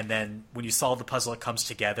 and then when you solve the puzzle, it comes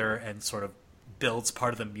together and sort of builds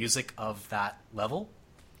part of the music of that level.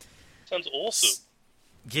 Sounds awesome.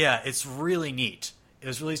 Yeah, it's really neat. It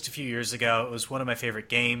was released a few years ago. It was one of my favorite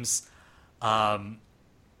games.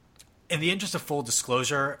 In the interest of full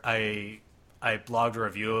disclosure, I blogged a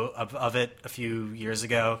review of it a few years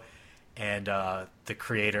ago, and the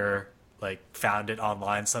creator found it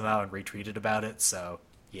online somehow and retweeted about it. So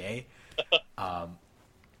yay!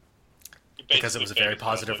 Because it was a very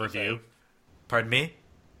positive review. Pardon me?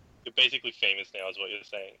 You're basically famous now, is what you're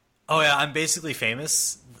saying. Oh yeah, I'm basically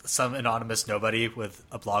famous. Some anonymous nobody with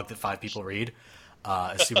a blog that 5 people read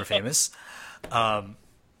is super famous. Oh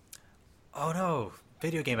no,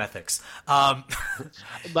 video game ethics.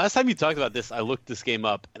 Last time you talked about this, I looked this game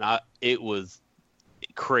up, and it was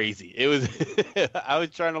crazy. It was. I was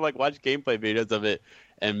trying to like watch gameplay videos of it,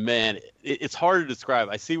 and man, it's hard to describe.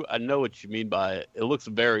 I know what you mean by it. It looks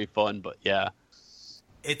very fun, but yeah,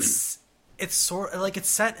 It's sort of like it's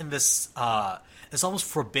set in this this almost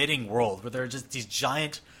forbidding world where there are just these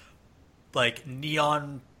giant like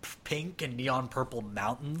neon pink and neon purple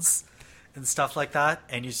mountains and stuff like that,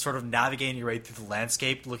 and you're sort of navigating your way through the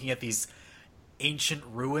landscape, looking at these ancient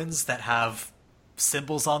ruins that have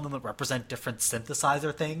symbols on them that represent different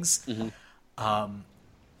synthesizer things.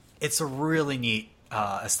 It's a really neat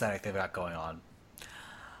aesthetic they've got going on.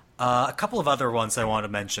 A couple of other ones I want to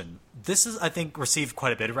mention. This is, I think, received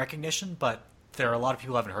quite a bit of recognition, but there are a lot of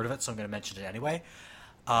people who haven't heard of it, so I'm going to mention it anyway.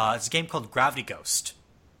 It's a game called Gravity Ghost,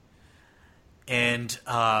 and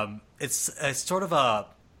it's sort of a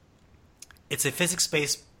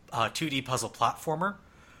physics-based 2D puzzle platformer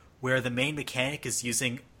where the main mechanic is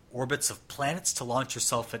using orbits of planets to launch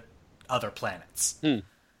yourself at other planets.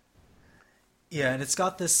 Yeah, and it's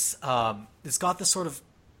got this sort of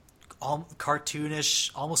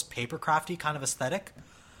cartoonish, almost papercrafty kind of aesthetic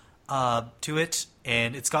to it,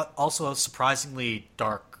 and it's got also a surprisingly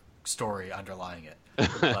dark story underlying it,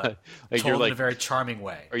 but like told you're in a very charming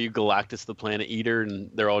way. are you Galactus the Planet Eater,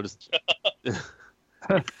 and they're all just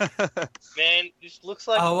Man, this looks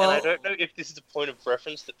like, Oh, well- and I don't know if this is a point of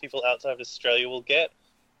reference that people outside of Australia will get,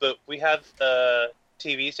 but we have a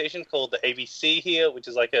TV station called the ABC here, which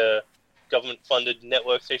is like a government-funded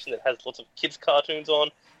network station that has lots of kids' cartoons on,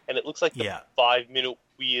 and it looks like the Yeah. 5-minute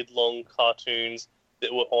weird long cartoons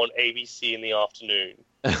that were on ABC in the afternoon.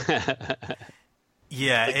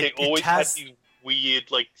 Yeah, Like, they it always has. had these weird,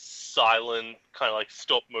 like, silent, kind of like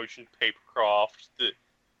stop-motion papercraft that,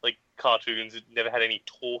 like, cartoons that never had any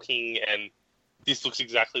talking, and this looks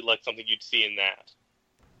exactly like something you'd see in that.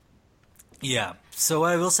 Yeah. So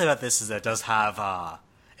what I will say about this is that it does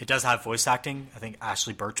have voice acting. I think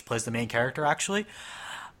Ashley Birch plays the main character actually.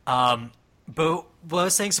 But what I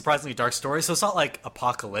was saying, surprisingly dark story. So it's not like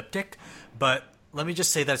apocalyptic, but let me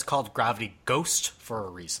just say that it's called Gravity Ghost for a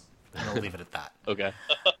reason, and I'll leave it at that. okay.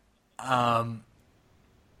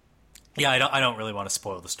 Yeah, I don't really want to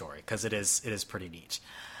spoil the story because it is pretty neat.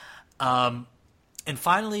 And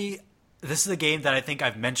finally, this is a game that I think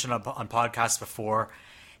I've mentioned on podcasts before,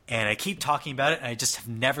 and I keep talking about it, and I just have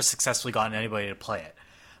never successfully gotten anybody to play it.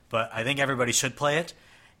 But I think everybody should play it.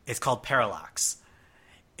 It's called Parallax.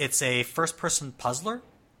 It's a first-person puzzler,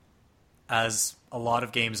 as a lot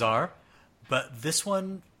of games are, but this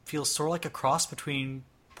one feels sort of like a cross between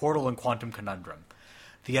Portal and Quantum Conundrum.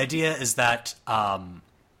 The idea is that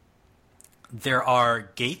there are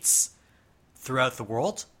gates throughout the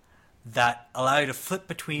world that allow you to flip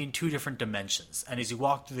between two different dimensions. And as you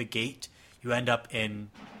walk through the gate, you end up in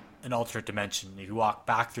an alternate dimension. If you walk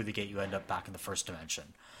back through the gate, you end up back in the first dimension.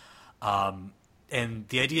 And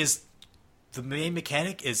the idea is, the main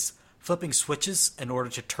mechanic is flipping switches in order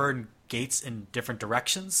to turn gates in different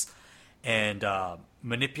directions and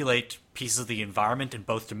manipulate pieces of the environment in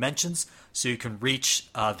both dimensions so you can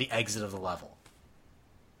reach the exit of the level.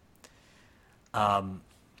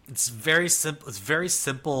 It's very simple. It's very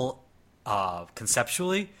simple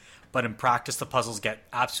conceptually, but in practice, the puzzles get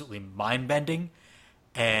absolutely mind-bending,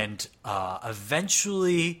 and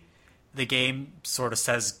eventually, the game sort of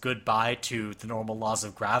says goodbye to the normal laws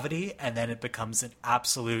of gravity, and then it becomes an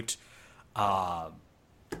absolute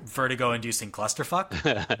vertigo-inducing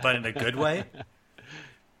clusterfuck, but in a good way.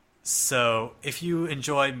 So, if you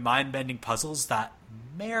enjoy mind-bending puzzles that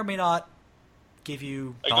may or may not give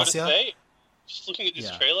you I gotta nausea, say, just looking at this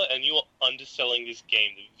Yeah. trailer, and you are underselling this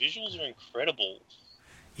game. The visuals are incredible.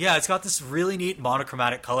 yeah, it's got this really neat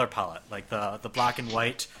monochromatic color palette, like the black and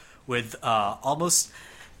white with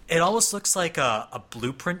it almost looks like a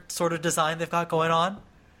blueprint sort of design they've got going on.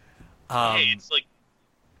 Hey, it's like,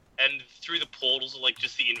 and through the portals are like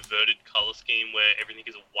just the inverted color scheme where everything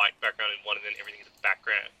is a white background in one, and then everything is a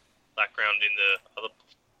background in the other.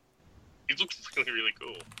 It looks really, really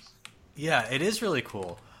cool. Yeah, it is really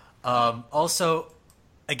cool. Also,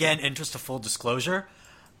 again, interest of full disclosure,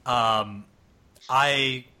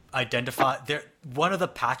 I identify one of the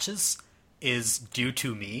patches is due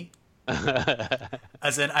to me.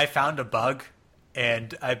 As in, I found a bug,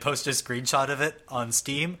 and I posted a screenshot of it on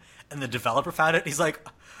Steam, and the developer found it. He's like,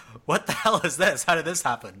 "What the hell is this? How did this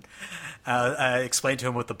happen?" I explained to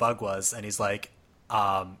him what the bug was, and he's like,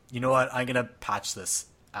 "You know what? I'm gonna patch this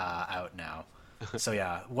out now." So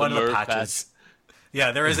yeah, one of the Merv patches.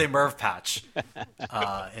 Yeah, there is a Merv patch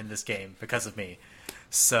in this game because of me.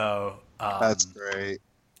 So That's great.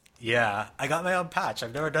 yeah, I got my own patch.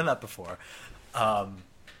 I've never done that before.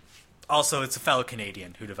 Also, it's a fellow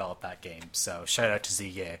Canadian who developed that game, so shout out to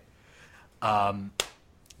Ziye.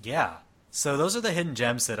 Yeah. So those are the hidden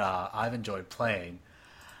gems that I've enjoyed playing.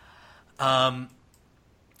 I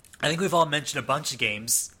think we've all mentioned a bunch of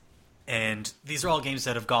games, and these are all games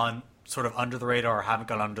that have gone sort of under the radar or haven't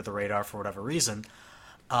gone under the radar for whatever reason.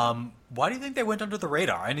 Why do you think they went under the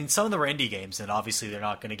radar? I mean, some of them are indie games, and obviously they're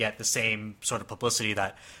not going to get the same sort of publicity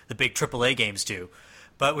that the big AAA games do.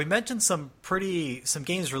 But we mentioned some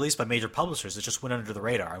games released by major publishers that just went under the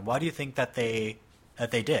radar. And why do you think that they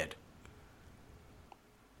did?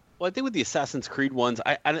 Well, I think with the Assassin's Creed ones,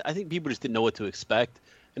 I think people just didn't know what to expect,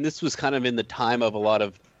 and this was kind of in the time of a lot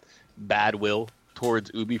of bad will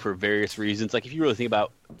towards Ubi for various reasons. Like if you really think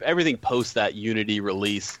about everything post that Unity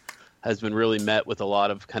release, has been really met with a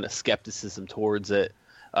lot of kind of skepticism towards it,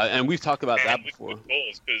 and we've talked about that before.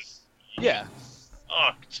 Yeah.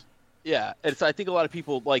 Sucked. Yeah, and so I think a lot of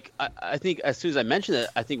people I think as soon as I mentioned it,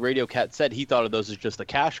 I think Radio Cat said he thought of those as just a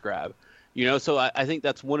cash grab. So I think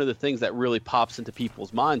that's one of the things that really pops into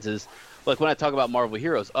people's minds is, like when I talk about Marvel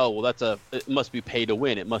Heroes, oh, well, it must be pay to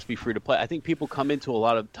win. It must be free to play. I think people come into a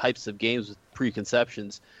lot of types of games with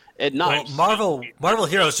preconceptions. And Marvel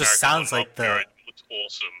Heroes just sounds like It looks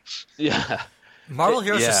awesome. Yeah. Marvel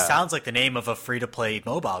Heroes just sounds like the name of a free-to-play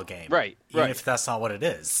mobile game. Right, Even if that's not what it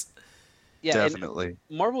is. Yeah, definitely.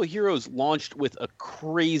 Marvel Heroes launched with a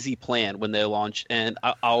crazy plan when they launched, and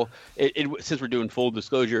since we're doing full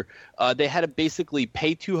disclosure, they had to basically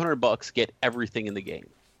pay $200, get everything in the game.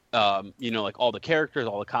 Like all the characters,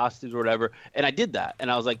 all the costumes, or whatever. And I did that, and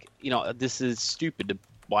I was like, this is stupid.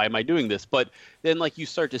 Why am I doing this? But then, you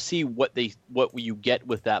start to see what you get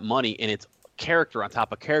with that money, and it's character on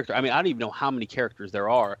top of character. I mean, I don't even know how many characters there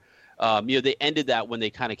are. They ended that when they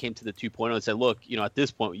kind of came to the 2.0 and said, look, at this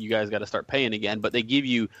point, you guys got to start paying again. But they give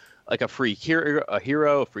you like a free hero,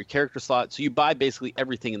 a free character slot. So you buy basically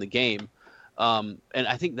everything in the game. And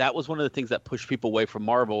I think that was one of the things that pushed people away from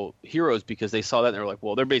Marvel Heroes, because they saw that and they were like,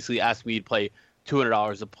 well, they're basically asking me to play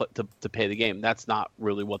 $200 to pay the game. That's not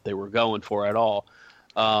really what they were going for at all.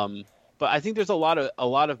 But I think there's a lot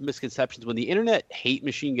of misconceptions when the internet hate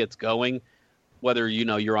machine gets going. Whether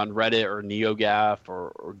you're on Reddit or NeoGAF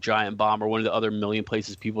or Giant Bomb or one of the other million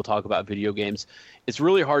places people talk about video games, it's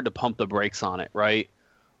really hard to pump the brakes on it, right?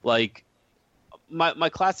 Like my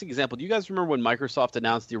classic example. Do you guys remember when Microsoft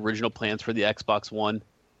announced the original plans for the Xbox One?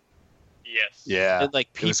 Yes. Yeah. And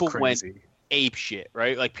people went ape shit,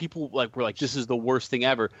 right? Like people were like, this is the worst thing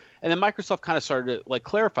ever. And then Microsoft kind of started to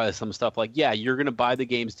clarify some stuff. Like, yeah, you're going to buy the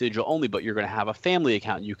games digital only, but you're going to have a family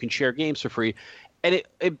account. You can share games for free. And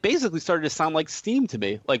it basically started to sound like Steam to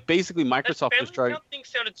me. Like basically Microsoft was trying. That thing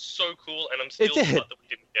sounded so cool, and I'm still glad that we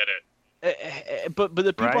didn't get it. But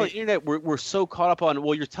the people on the internet were so caught up on,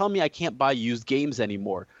 well, you're telling me I can't buy used games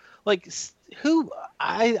anymore. Like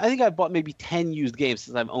I think I've bought maybe 10 used games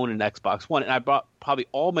since I've owned an Xbox One, and I bought probably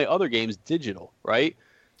all my other games digital, right?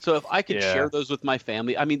 So if I could share those with my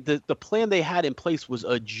family, I mean, the plan they had in place was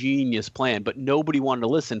a genius plan, but nobody wanted to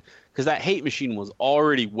listen because that hate machine was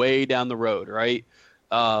already way down the road, right?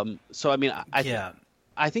 So I mean,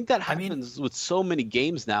 I think that happens with so many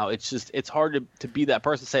games now. It's hard to be that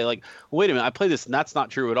person, say like, wait a minute, I played this and that's not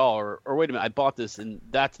true at all, or wait a minute, I bought this and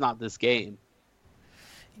that's not this game.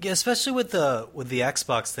 Yeah, especially with the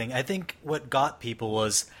Xbox thing, I think what got people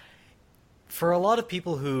was, for a lot of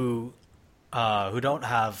people who don't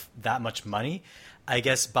have that much money, I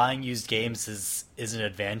guess buying used games is an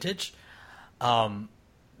advantage.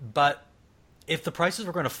 But if the prices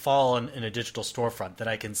were going to fall in a digital storefront, then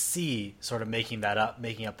I can see sort of making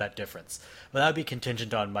up that difference. But that would be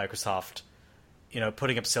contingent on Microsoft,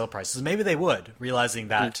 putting up sale prices. Maybe they would, realizing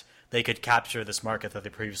that they could capture this market that they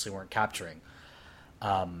previously weren't capturing. It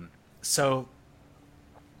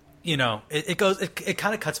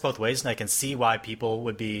kind of cuts both ways, and I can see why people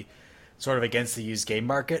would be sort of against the used game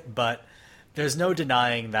market, but there's no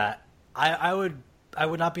denying that I would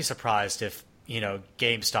not be surprised if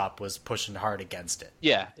GameStop was pushing hard against it.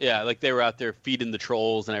 Yeah, like they were out there feeding the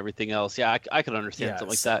trolls and everything else. Yeah, I could understand something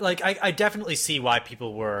like that. Like I definitely see why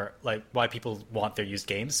people want their used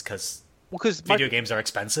games, because video games are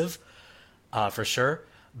expensive, for sure.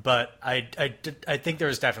 But I think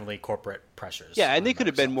there's definitely corporate pressures. Yeah, and they could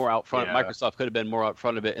have been more out front. Yeah. Microsoft could have been more out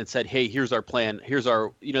front of it and said, hey, here's our plan. Here's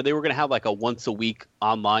our, they were going to have like a once a week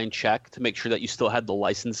online check to make sure that you still had the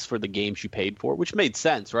license for the games you paid for, which made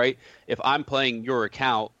sense, right? If I'm playing your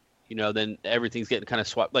account, then everything's getting kind of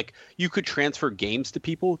swapped. Like you could transfer games to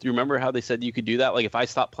people. Do you remember how they said you could do that? Like if I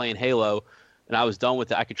stopped playing Halo and I was done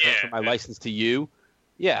with it, I could transfer my license to you.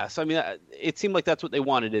 Yeah, so I mean, it seemed like that's what they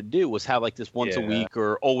wanted to do, was have like this once a week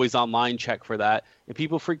or always online check for that, and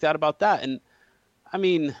people freaked out about that. And I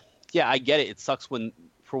mean, yeah, I get it. It sucks when,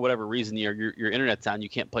 for whatever reason, your internet's down, you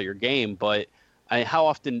can't play your game. But how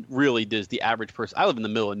often really does the average person? I live in the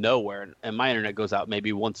middle of nowhere, and my internet goes out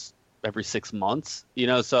maybe once every 6 months.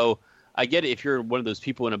 So I get it if you're one of those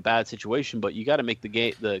people in a bad situation, but you got to make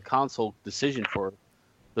the console decision for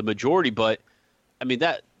the majority. But I mean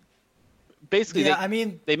that basically,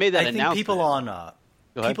 they made that announcement.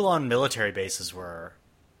 People on military bases were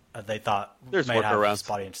they thought there's might have workarounds.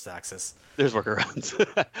 Spotty internet access. There's workarounds.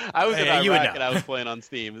 I was in Iraq and I was playing on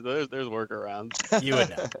Steam. There's workarounds. You would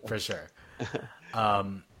know for sure.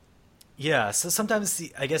 So sometimes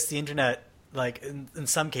I guess the internet, like in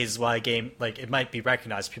some cases, while a game like it might be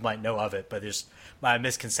recognized, people might know of it, but there's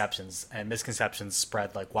misconceptions, and misconceptions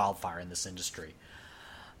spread like wildfire in this industry.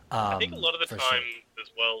 I think a lot of the time as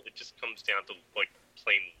well, it just comes down to like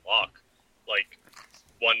plain luck. Like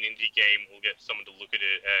one indie game will get someone to look at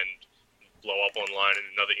it and blow up online, and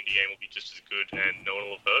another indie game will be just as good, and no one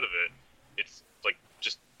will have heard of it. It's like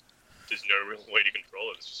just there's no real way to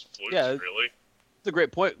control it. It's just flukes, really. It's a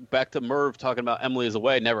great point. Back to Merv talking about Emily is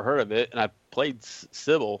Away. Never heard of it, and I played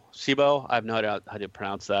Sybil. I have no idea how to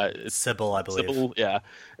pronounce that. It's Sybil, I believe. Sybil, yeah.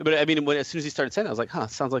 But I mean, as soon as he started saying that, I was like,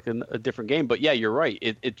 it sounds like a different game. But yeah, you're right.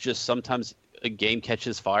 It just sometimes a game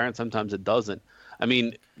catches fire and sometimes it doesn't. I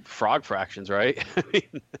mean, Frog Fractions, right?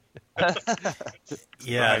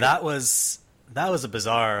 Yeah, that was a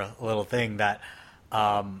bizarre little thing that.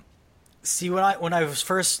 See, when I was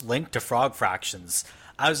first linked to Frog Fractions,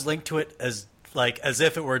 I was linked to it as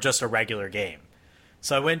if it were just a regular game.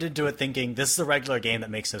 So I went into it thinking this is a regular game that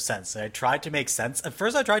makes no sense. And I tried to make sense. At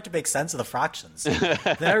first, I tried to make sense of the fractions. Then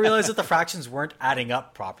I realized that the fractions weren't adding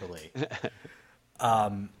up properly.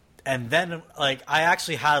 And then, I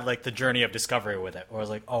actually had the journey of discovery with it, where I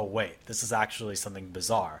was like, oh wait, this is actually something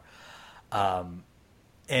bizarre.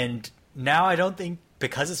 And now I don't think,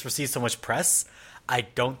 because it's received so much press, I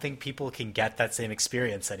don't think people can get that same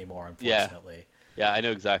experience anymore, unfortunately. Yeah, I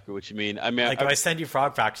know exactly what you mean. I mean, if I send you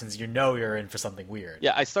Frog Fractions, you're in for something weird.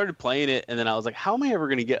 Yeah, I started playing it, and then I was like, how am I ever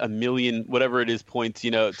going to get 1,000,000, whatever it is, points,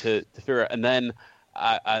 to figure out? And then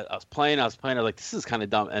I was playing, I was like, this is kind of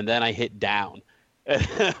dumb. And then I hit down.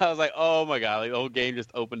 And I was like, oh my God, the whole game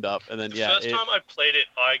just opened up. And then, the first time I played it,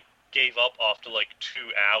 I gave up after 2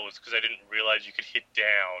 hours because I didn't realize you could hit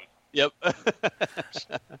down. Yep.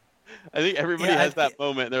 I think everybody has that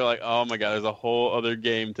moment. They're like, oh my God, there's a whole other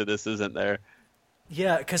game to this, isn't there?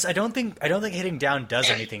 Yeah, because I don't think hitting down does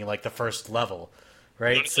anything in the first level,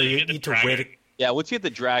 right? So you need to wait. Yeah, once you hit the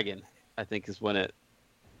dragon, I think is when it.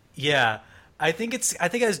 Yeah, I think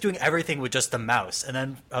I was doing everything with just the mouse, and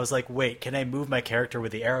then I was like, wait, can I move my character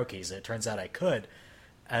with the arrow keys? And it turns out I could,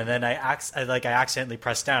 and then I accidentally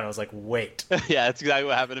pressed down. I was like, wait. Yeah, that's exactly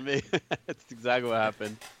what happened to me. That's exactly what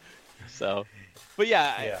happened. So, but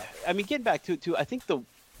yeah. I mean, getting back to it too, I think the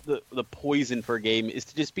poison for a game is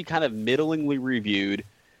to just be kind of middlingly reviewed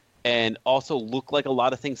and also look like a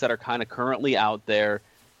lot of things that are kind of currently out there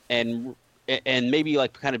and maybe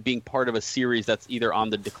kind of being part of a series that's either on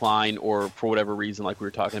the decline or for whatever reason, like we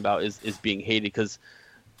were talking about, is being hated. Because,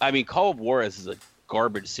 I mean, Call of Juarez is a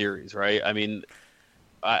garbage series, right? I mean,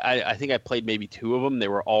 I think I played maybe 2 of them. They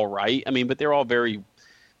were all right. I mean, but they're all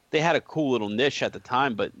they had a cool little niche at the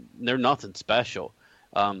time, but they're nothing special.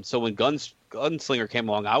 So when Gunslinger came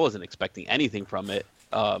along, I wasn't expecting anything from it.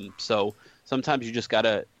 So sometimes you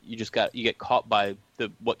get caught by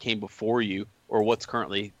what came before you or what's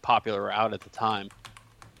currently popular out at the time.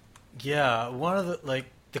 Yeah, one of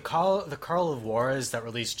the Call of Juarez that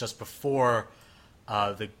released just before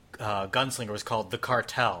the Gunslinger was called The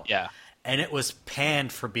Cartel. Yeah, and it was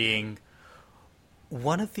panned for being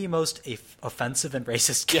one of the most offensive and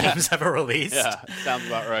racist games ever released. Yeah, sounds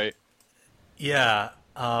about right. Yeah.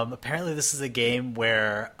 Apparently this is a game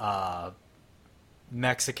where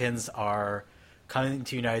Mexicans are coming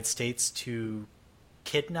to the United States to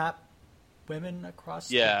kidnap women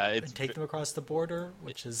and take them across the border,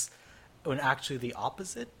 which is when actually the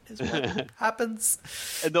opposite is what happens.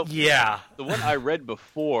 The one I read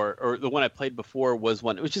before, or the one I played before, was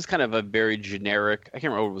one. It was just kind of a very generic. I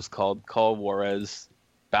can't remember what it was called. Call of Juarez,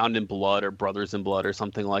 Bound in Blood, or Brothers in Blood, or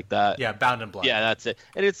something like that. Yeah, Bound in Blood. Yeah, that's it.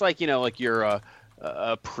 And it's like you're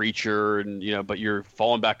a preacher, and but you're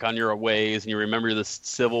falling back on your ways, and you remember the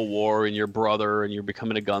Civil War and your brother, and you're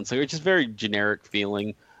becoming a gunslinger. It's just very generic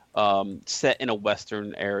feeling, set in a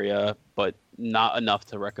Western area, but not enough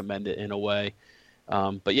to recommend it in a way.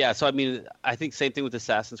 But yeah, so I mean, I think same thing with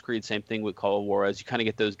Assassin's Creed, same thing with Call of Juarez. You kind of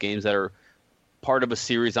get those games that are part of a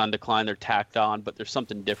series on decline. They're tacked on, but there's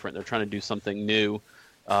something different. They're trying to do something new,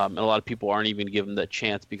 and a lot of people aren't even giving that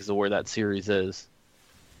chance because of where that series is.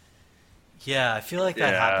 Yeah, I feel like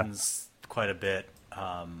that happens quite a bit,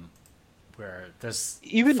 where there's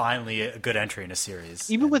Even- finally a good entry in a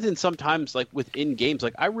series. Even And- within sometimes like within games,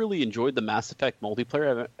 like I really enjoyed the Mass Effect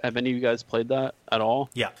multiplayer. Have any of you guys played that at all?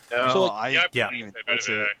 yeah, No, So, like- I Yeah, Yeah. didn't even a bit touch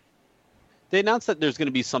of it. They announced that there's going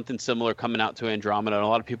to be something similar coming out to Andromeda, and a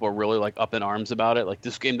lot of people are really like up in arms about it. Like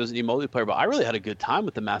this game doesn't need multiplayer, but I really had a good time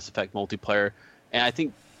with the Mass Effect multiplayer, and I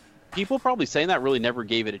think people probably saying that really never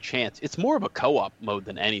gave it a chance. It's more of a co-op mode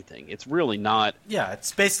than anything. It's really not. yeah,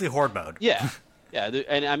 it's basically horde mode. Yeah, yeah,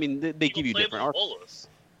 and I mean they People give you play different them art. flawless.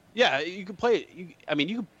 Yeah, you can play it. I mean,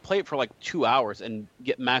 you can play it for like 2 hours and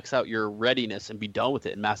get max out your readiness and be done with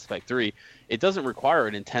it in Mass Effect 3. It doesn't require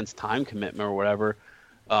an intense time commitment or whatever.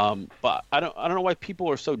 But I don't know why people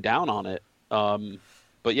are so down on it.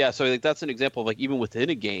 But yeah, so like that's an example of like even within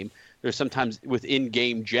a game, there's sometimes within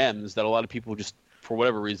game gems that a lot of people just for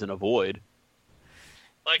whatever reason avoid.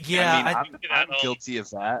 Like, Yeah, I mean, I- think of that, I'm guilty of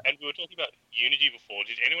that. And we were talking about Unity before.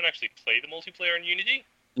 Did anyone actually play the multiplayer in Unity?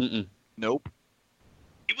 Mm-mm. Nope.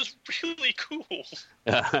 It was really cool.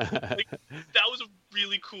 Yeah. That was a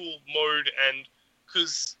really cool mode, and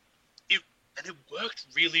because it worked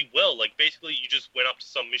really well. Like basically, you just went up to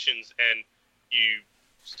some missions and you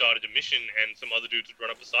started a mission, and some other dudes would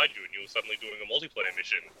run up beside you, and you were suddenly doing a multiplayer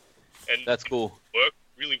mission. And That's cool. it worked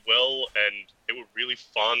really well, and they were really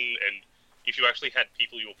fun. And if you actually had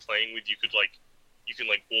people you were playing with, you can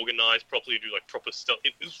organize properly, do like proper stuff.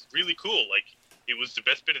 It was really cool. Like it was the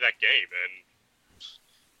best bit of that game, and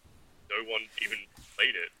no one even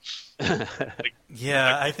played it.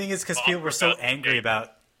 Yeah, I think it's because people were so angry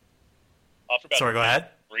about. After about Sorry, go ahead.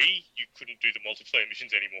 3, you couldn't do the multiplayer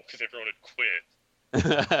missions anymore because everyone had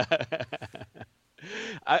quit.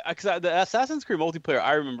 Because the Assassin's Creed multiplayer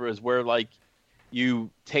I remember is where like you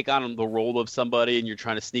take on the role of somebody and you're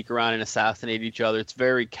trying to sneak around and assassinate each other. It's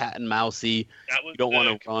very cat and mousey. That was You don't the want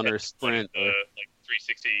to run or competitive sprint. The like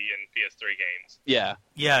 360 and PS3 games. Yeah,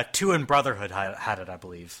 Yeah, 2 and Brotherhood had it, I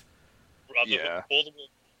believe. Brotherhood, Yeah. all the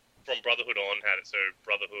from Brotherhood on had it. So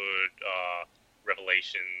Brotherhood,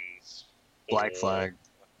 Revelations, Black 4. Flag.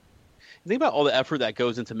 think about all the effort that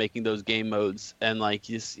goes into making those game modes, and like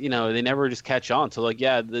they never just catch on. So like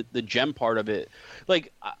the gem part of it,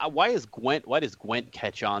 like why does Gwent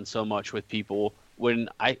catch on so much with people when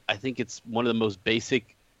I think it's one of the most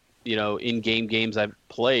basic in-game games I've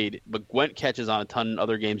played, but Gwent catches on a ton and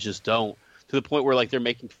other games just don't, to the point where like they're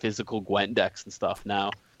making physical Gwent decks and stuff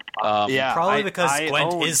now. Yeah, Probably because I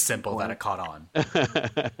Gwent own is simple that Gwent. it caught on.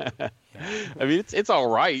 I mean, it's all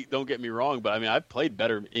right. Don't get me wrong, but I mean, I've played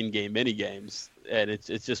better in-game mini games, and it's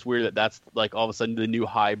just weird that that's like all of a sudden the new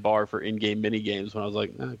high bar for in-game mini games. When I was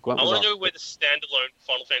like, Gwent I was want to all know where the standalone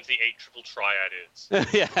Final Fantasy VIII Triple Triad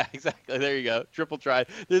is. yeah, exactly. There you go. Triple try.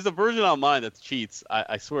 There's a version online that's cheats.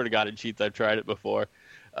 I swear to God, it cheats. I've tried it before.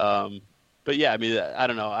 But yeah, I mean, I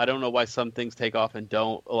don't know. I don't know why some things take off and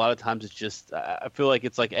don't. A lot of times it's just, I feel like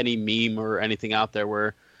it's like any meme or anything out there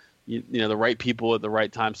where, the right people at the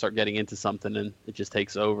right time start getting into something and it just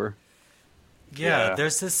takes over. Yeah,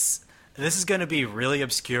 there's this. This is going to be really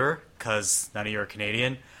obscure because none of you are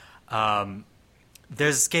Canadian.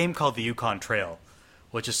 There's this game called the Yukon Trail,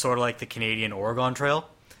 which is sort of like the Canadian Oregon Trail,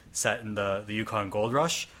 set in the Yukon Gold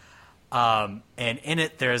Rush. And in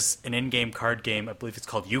it, there's an in-game card game. I believe it's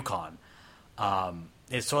called Yukon.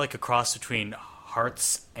 It's sort of like a cross between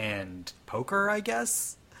Hearts and poker, I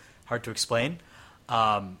guess. Hard to explain.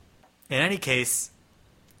 In any case,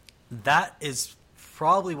 that is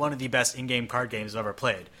probably one of the best in-game card games I've ever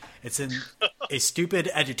played. It's a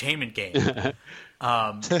stupid edutainment game.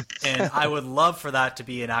 And I would love for that to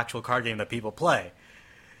be an actual card game that people play.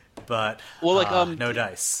 But no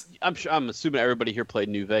dice. I'm assuming everybody here played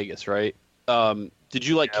New Vegas, right? Did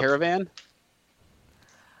you like Caravan?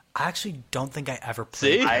 I actually don't think I ever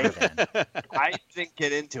played See? Caravan. I didn't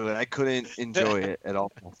get into it. I couldn't enjoy it at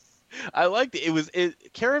all. I liked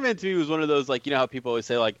it. Caravan to me was one of those, like, how people always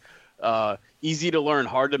say, like, easy to learn,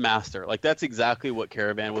 hard to master. Like, that's exactly what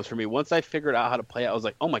Caravan was for me. Once I figured out how to play it, I was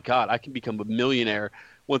like, oh my God, I can become a millionaire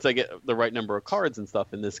once I get the right number of cards and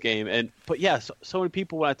stuff in this game. But yeah, so many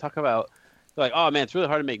people, when I talk about, they're like, oh man, it's really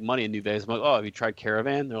hard to make money in New Vegas. I'm like, oh, have you tried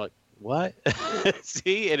Caravan? They're like, what?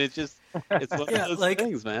 See? And it's one of those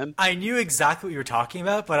things, man. I knew exactly what you were talking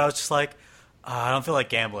about, but I was just like, I don't feel like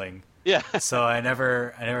gambling. Yeah. So I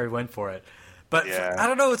never went for it. But I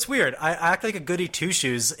don't know, it's weird. I act like a goody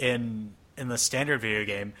two-shoes in the standard video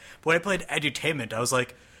game. But when I played Edutainment, I was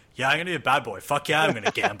like, yeah, I'm going to be a bad boy. Fuck yeah, I'm going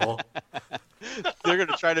to gamble. They're going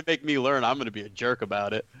to try to make me learn. I'm going to be a jerk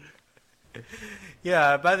about it.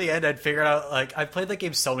 Yeah, by the end, I'd figured out, like, I played that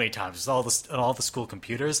game so many times on all the school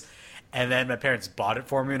computers, and then my parents bought it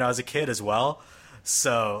for me when I was a kid as well.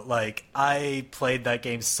 So, like, I played that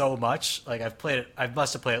game so much. Like, I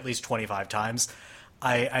must have played it at least 25 times.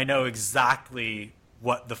 I know exactly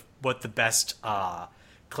what the best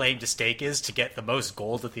claim to stake is to get the most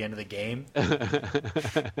gold at the end of the game.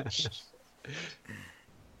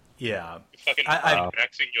 Yeah. Fucking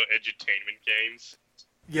maxing your edutainment games.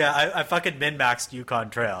 Yeah, I fucking min-maxed Yukon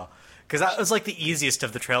Trail. Because that was, like, the easiest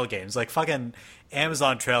of the trail games. Like, fucking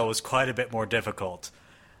Amazon Trail was quite a bit more difficult.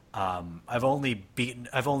 I've only beaten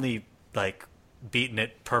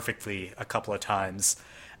it perfectly a couple of times.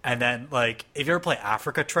 And then, like, if you ever play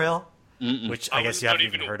Africa Trail, which I guess you haven't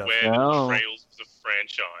even heard of. No. Trails was a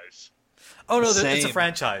franchise. Oh, no, it's a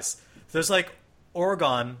franchise. There's, like,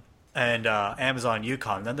 Oregon and Amazon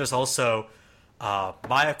Yukon. Then there's also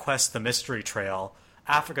Maya Quest, the Mystery Trail,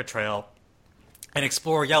 Africa Trail, and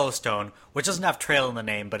Explore Yellowstone, which doesn't have trail in the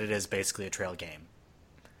name, but it is basically a trail game.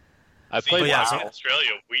 I played in Australia.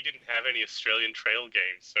 We didn't have any Australian trail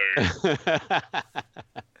games, so...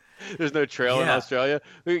 There's no trail in Australia.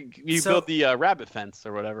 You built the rabbit fence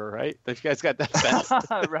or whatever, right? You guys got that fence?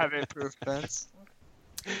 Rabbit-proof fence.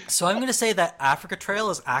 So I'm going to say that Africa Trail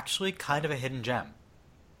is actually kind of a hidden gem.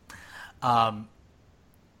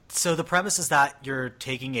 So the premise is that you're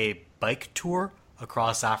taking a bike tour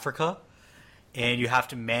across Africa, and you have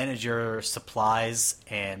to manage your supplies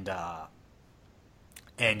and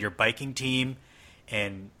your biking team,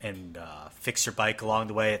 and fix your bike along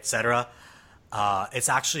the way, etc. It's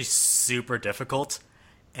actually super difficult,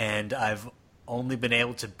 and I've only been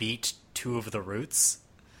able to beat 2 of the routes.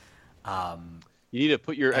 You need to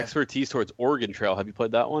put your expertise towards Oregon Trail. Have you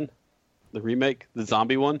played that one? The remake? The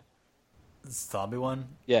zombie one? Zombie one?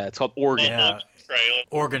 Yeah, it's called Oregon. Yeah.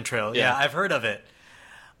 Oregon Trail. Yeah, I've heard of it.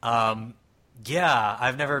 Yeah,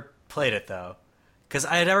 I've never played it, though. Because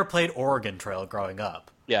I had never played Oregon Trail growing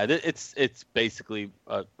up. Yeah, it's basically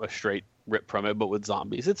a straight rip from it, but with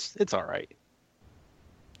zombies. It's all right.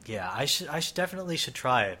 Yeah, I should definitely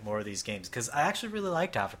try more of these games because I actually really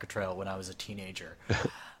liked Africa Trail when I was a teenager,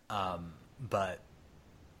 but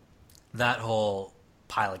that whole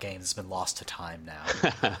pile of games has been lost to time now.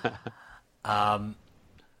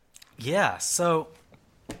 Yeah, so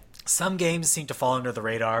some games seem to fall under the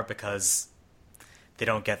radar because they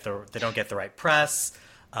don't get the right press,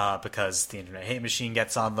 because the Internet Hate Machine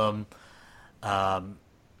gets on them, and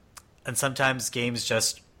sometimes games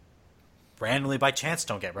just randomly by chance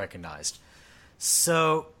don't get recognized.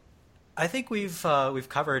 So I think we've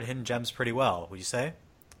covered hidden gems pretty well, would you say?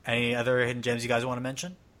 Any other hidden gems you guys want to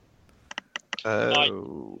mention? I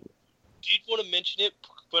did want to mention it,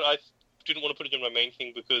 but I didn't want to put it in my main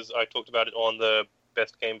thing because I talked about it on the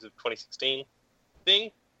best games of 2016 thing.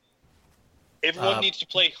 Everyone needs to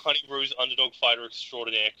play Honey Rose Underdog Fighter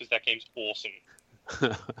Extraordinaire because that game's awesome.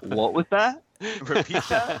 What was that? Repeat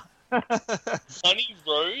that? Honey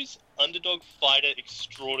Rose Underdog Fighter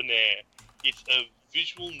Extraordinaire. It's a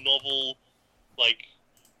visual novel, like,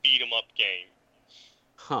 beat-em-up game.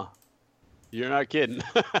 Huh. You're not kidding.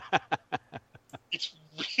 It's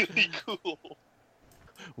really cool.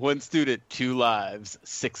 1 student, 2 lives,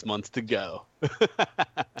 6 months to go.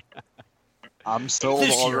 I'm still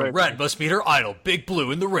This year, already... Red must meet her idol, Big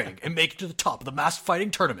Blue, in the ring and make it to the top of the masked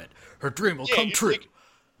fighting tournament. Her dream will come true. Like,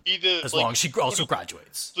 either, as long as she also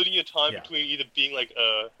graduates. Splitting your time between either being like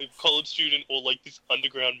a college student or like this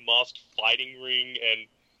underground masked fighting ring, and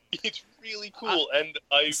it's really cool.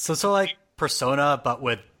 So like Persona, but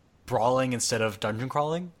with brawling instead of dungeon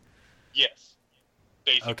crawling. Yes,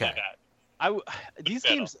 basically that. These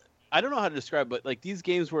games, I don't know how to describe, but like these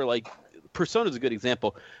games where like Persona's a good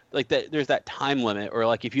example. Like that, there's that time limit, or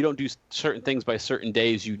like if you don't do certain things by certain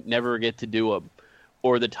days, you never get to do them.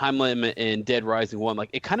 Or the time limit in Dead Rising 1, like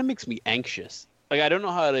it kind of makes me anxious. Like I don't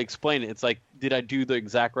know how to explain it. It's like, did I do the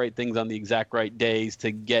exact right things on the exact right days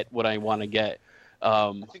to get what I want to get?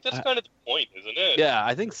 I think that's kind of the point, isn't it? Yeah,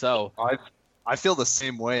 I think so. I feel the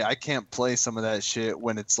same way. I can't play some of that shit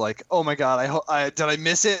when it's like, oh my god, did I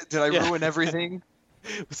miss it? Did I ruin everything?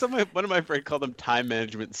 One of my friends called them time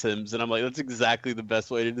management sims, and I'm like, that's exactly the best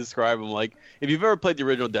way to describe them. Like, if you've ever played the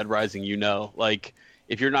original Dead Rising, you know, like,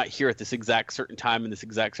 if you're not here at this exact certain time in this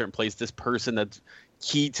exact certain place, this person that's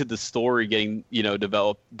key to the story getting,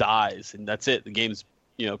 developed dies, and that's it. The game's,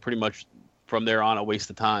 pretty much from there on a waste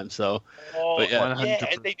of time. So, but yeah,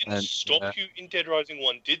 and they didn't stop you in Dead Rising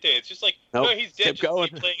 1, did they? It's just like, nope, no, he's dead. Just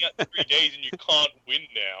keep playing out 3 days, and you can't win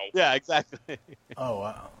now. Yeah, exactly. Oh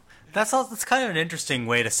wow. That's kind of an interesting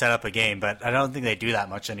way to set up a game, but I don't think they do that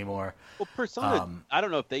much anymore. Well, Persona, I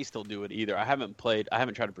don't know if they still do it either. I haven't tried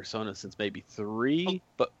a Persona since maybe 3,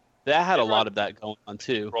 but that had a lot of that going on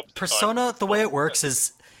too. Persona, the way it works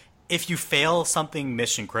is if you fail something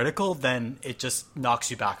mission critical, then it just knocks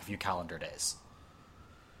you back a few calendar days.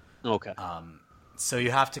 Okay. So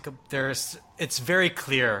you have to. It's very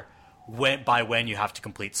clear when you have to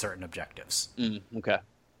complete certain objectives. Okay.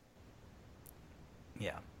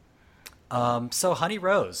 Yeah. So Honey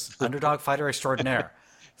Rose, Underdog Fighter Extraordinaire,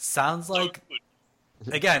 sounds like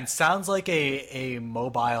a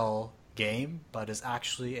mobile game, but is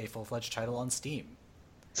actually a full-fledged title on Steam.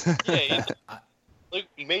 Yeah, like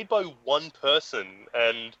made by one person,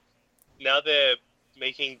 and now they're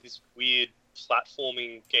making this weird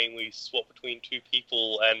platforming game where you swap between two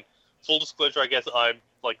people. And full disclosure, I guess I'm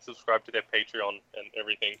like subscribed to their Patreon and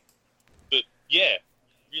everything. But yeah,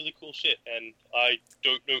 really cool shit, and I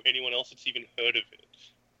don't know anyone else that's even heard of it.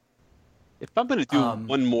 If I'm going to do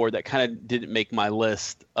one more that kind of didn't make my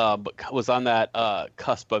list, but was on that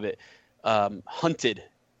cusp of it, Hunted,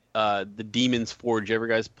 the Demon's Forge. Ever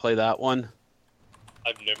guys play that one?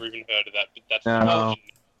 I've never even heard of that, but that's No.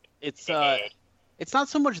 It's not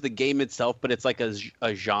so much the game itself, but it's like a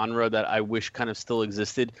genre that I wish kind of still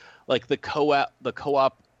existed, like the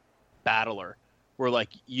co-op battler, where like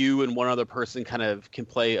you and one other person kind of can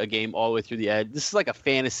play a game all the way through the end. This is like a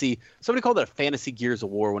fantasy. Somebody called it a fantasy Gears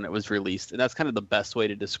of War when it was released, and that's kind of the best way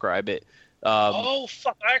to describe it. Oh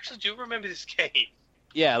fuck! I actually do remember this game.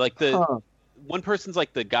 Yeah, like one person's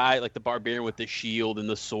like the guy, like the barbarian with the shield and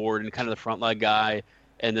the sword, and kind of the front line guy,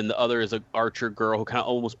 and then the other is an archer girl who kind of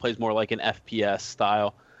almost plays more like an FPS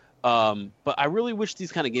style. But I really wish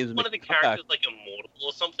these kind of games would One of the make a comeback. characters like immortal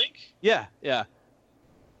or something. Yeah.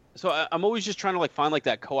 So I'm always just trying to like find like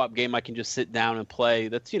that co-op game I can just sit down and play.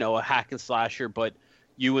 That's a hack and slasher, but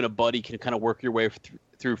you and a buddy can kind of work your way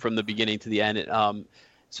through from the beginning to the end.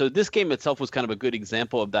 So this game itself was kind of a good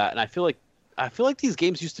example of that, and I feel like these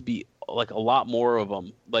games used to be like a lot more of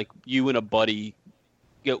them. Like you and a buddy.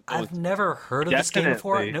 I've never heard of this game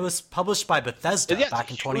before, and it was published by Bethesda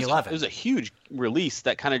back in 2011. It was a huge release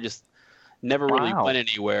that kind of just never really went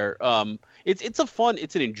anywhere.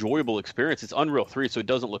 It's an enjoyable experience. It's Unreal 3, so it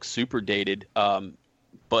doesn't look super dated.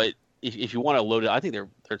 But if you want to load it, I think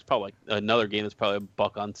there's probably another game that's probably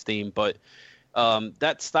 $1 on Steam. But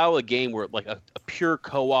that style of game where like a pure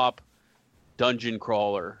co-op dungeon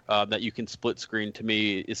crawler that you can split screen, to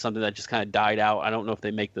me is something that just kind of died out. I don't know if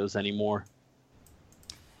they make those anymore.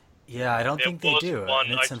 Yeah, I don't think they do. There was one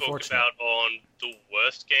and it's I talked unfortunate. about on the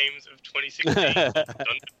worst games of 2016,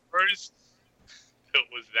 Dungeon Bros. It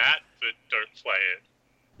was that, but don't play it.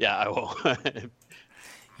 Yeah, I will.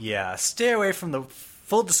 Yeah, stay away from the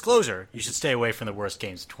full disclosure. You should stay away from the worst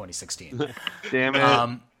games of 2016. Damn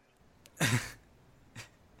it.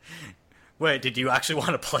 Wait, did you actually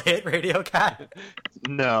want to play it, Radio Cat?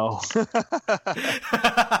 No.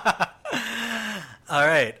 All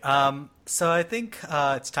right. So I think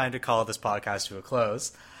it's time to call this podcast to a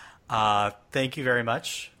close. Thank you very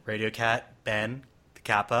much, Radio Cat, Ben, the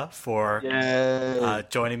Kappa, for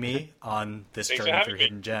joining me on this Thanks journey for through having me.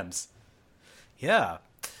 hidden gems. Yeah.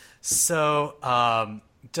 So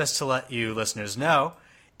just to let you listeners know,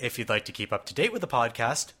 if you'd like to keep up to date with the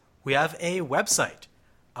podcast, we have a website,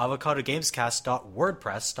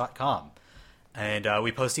 avocadogamescast.wordpress.com. And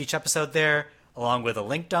we post each episode there, along with a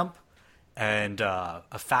link dump and a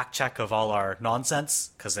fact check of all our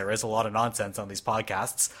nonsense, because there is a lot of nonsense on these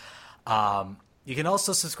podcasts. You can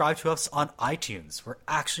also subscribe to us on iTunes. We're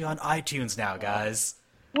actually on iTunes now, guys.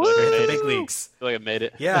 We're in the big leagues. I feel like I made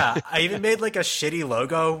it. Yeah, I even made like a shitty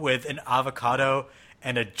logo with an avocado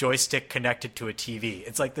and a joystick connected to a TV.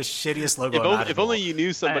 It's like the shittiest logo If imaginable. only you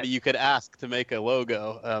knew somebody you could ask to make a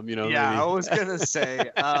logo. Yeah, maybe. I was gonna say,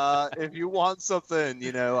 if you want something,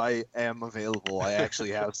 I am available. I actually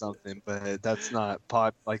have something, but that's not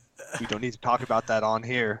like we don't need to talk about that on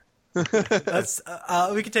here. That's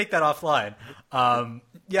we can take that offline.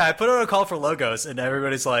 Yeah, I put out a call for logos, and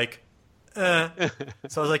everybody's like, So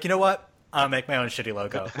I was like, you know what? I'll make my own shitty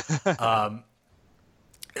logo. I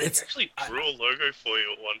actually drew a logo for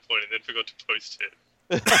you at one point and then forgot to post it.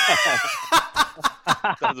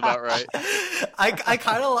 Sounds about right. I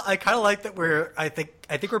kind of like that I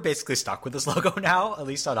think we're basically stuck with this logo now, at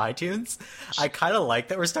least on iTunes. I kind of like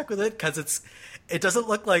that we're stuck with it because it doesn't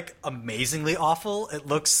look like amazingly awful. It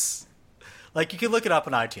looks like you can look it up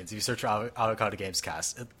on iTunes if you search for Avocado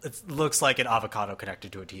Gamescast. It looks like an avocado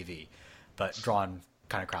connected to a TV, but drawn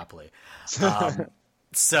kind of crappily.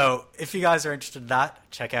 So if you guys are interested in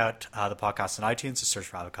that, check out the podcast on iTunes. Just search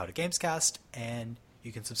for Avocado Gamescast, and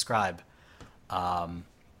you can subscribe.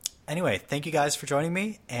 Anyway, thank you guys for joining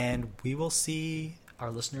me, and we will see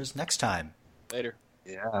our listeners next time. Later.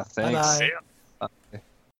 Yeah, thanks. Bye-bye. Yeah.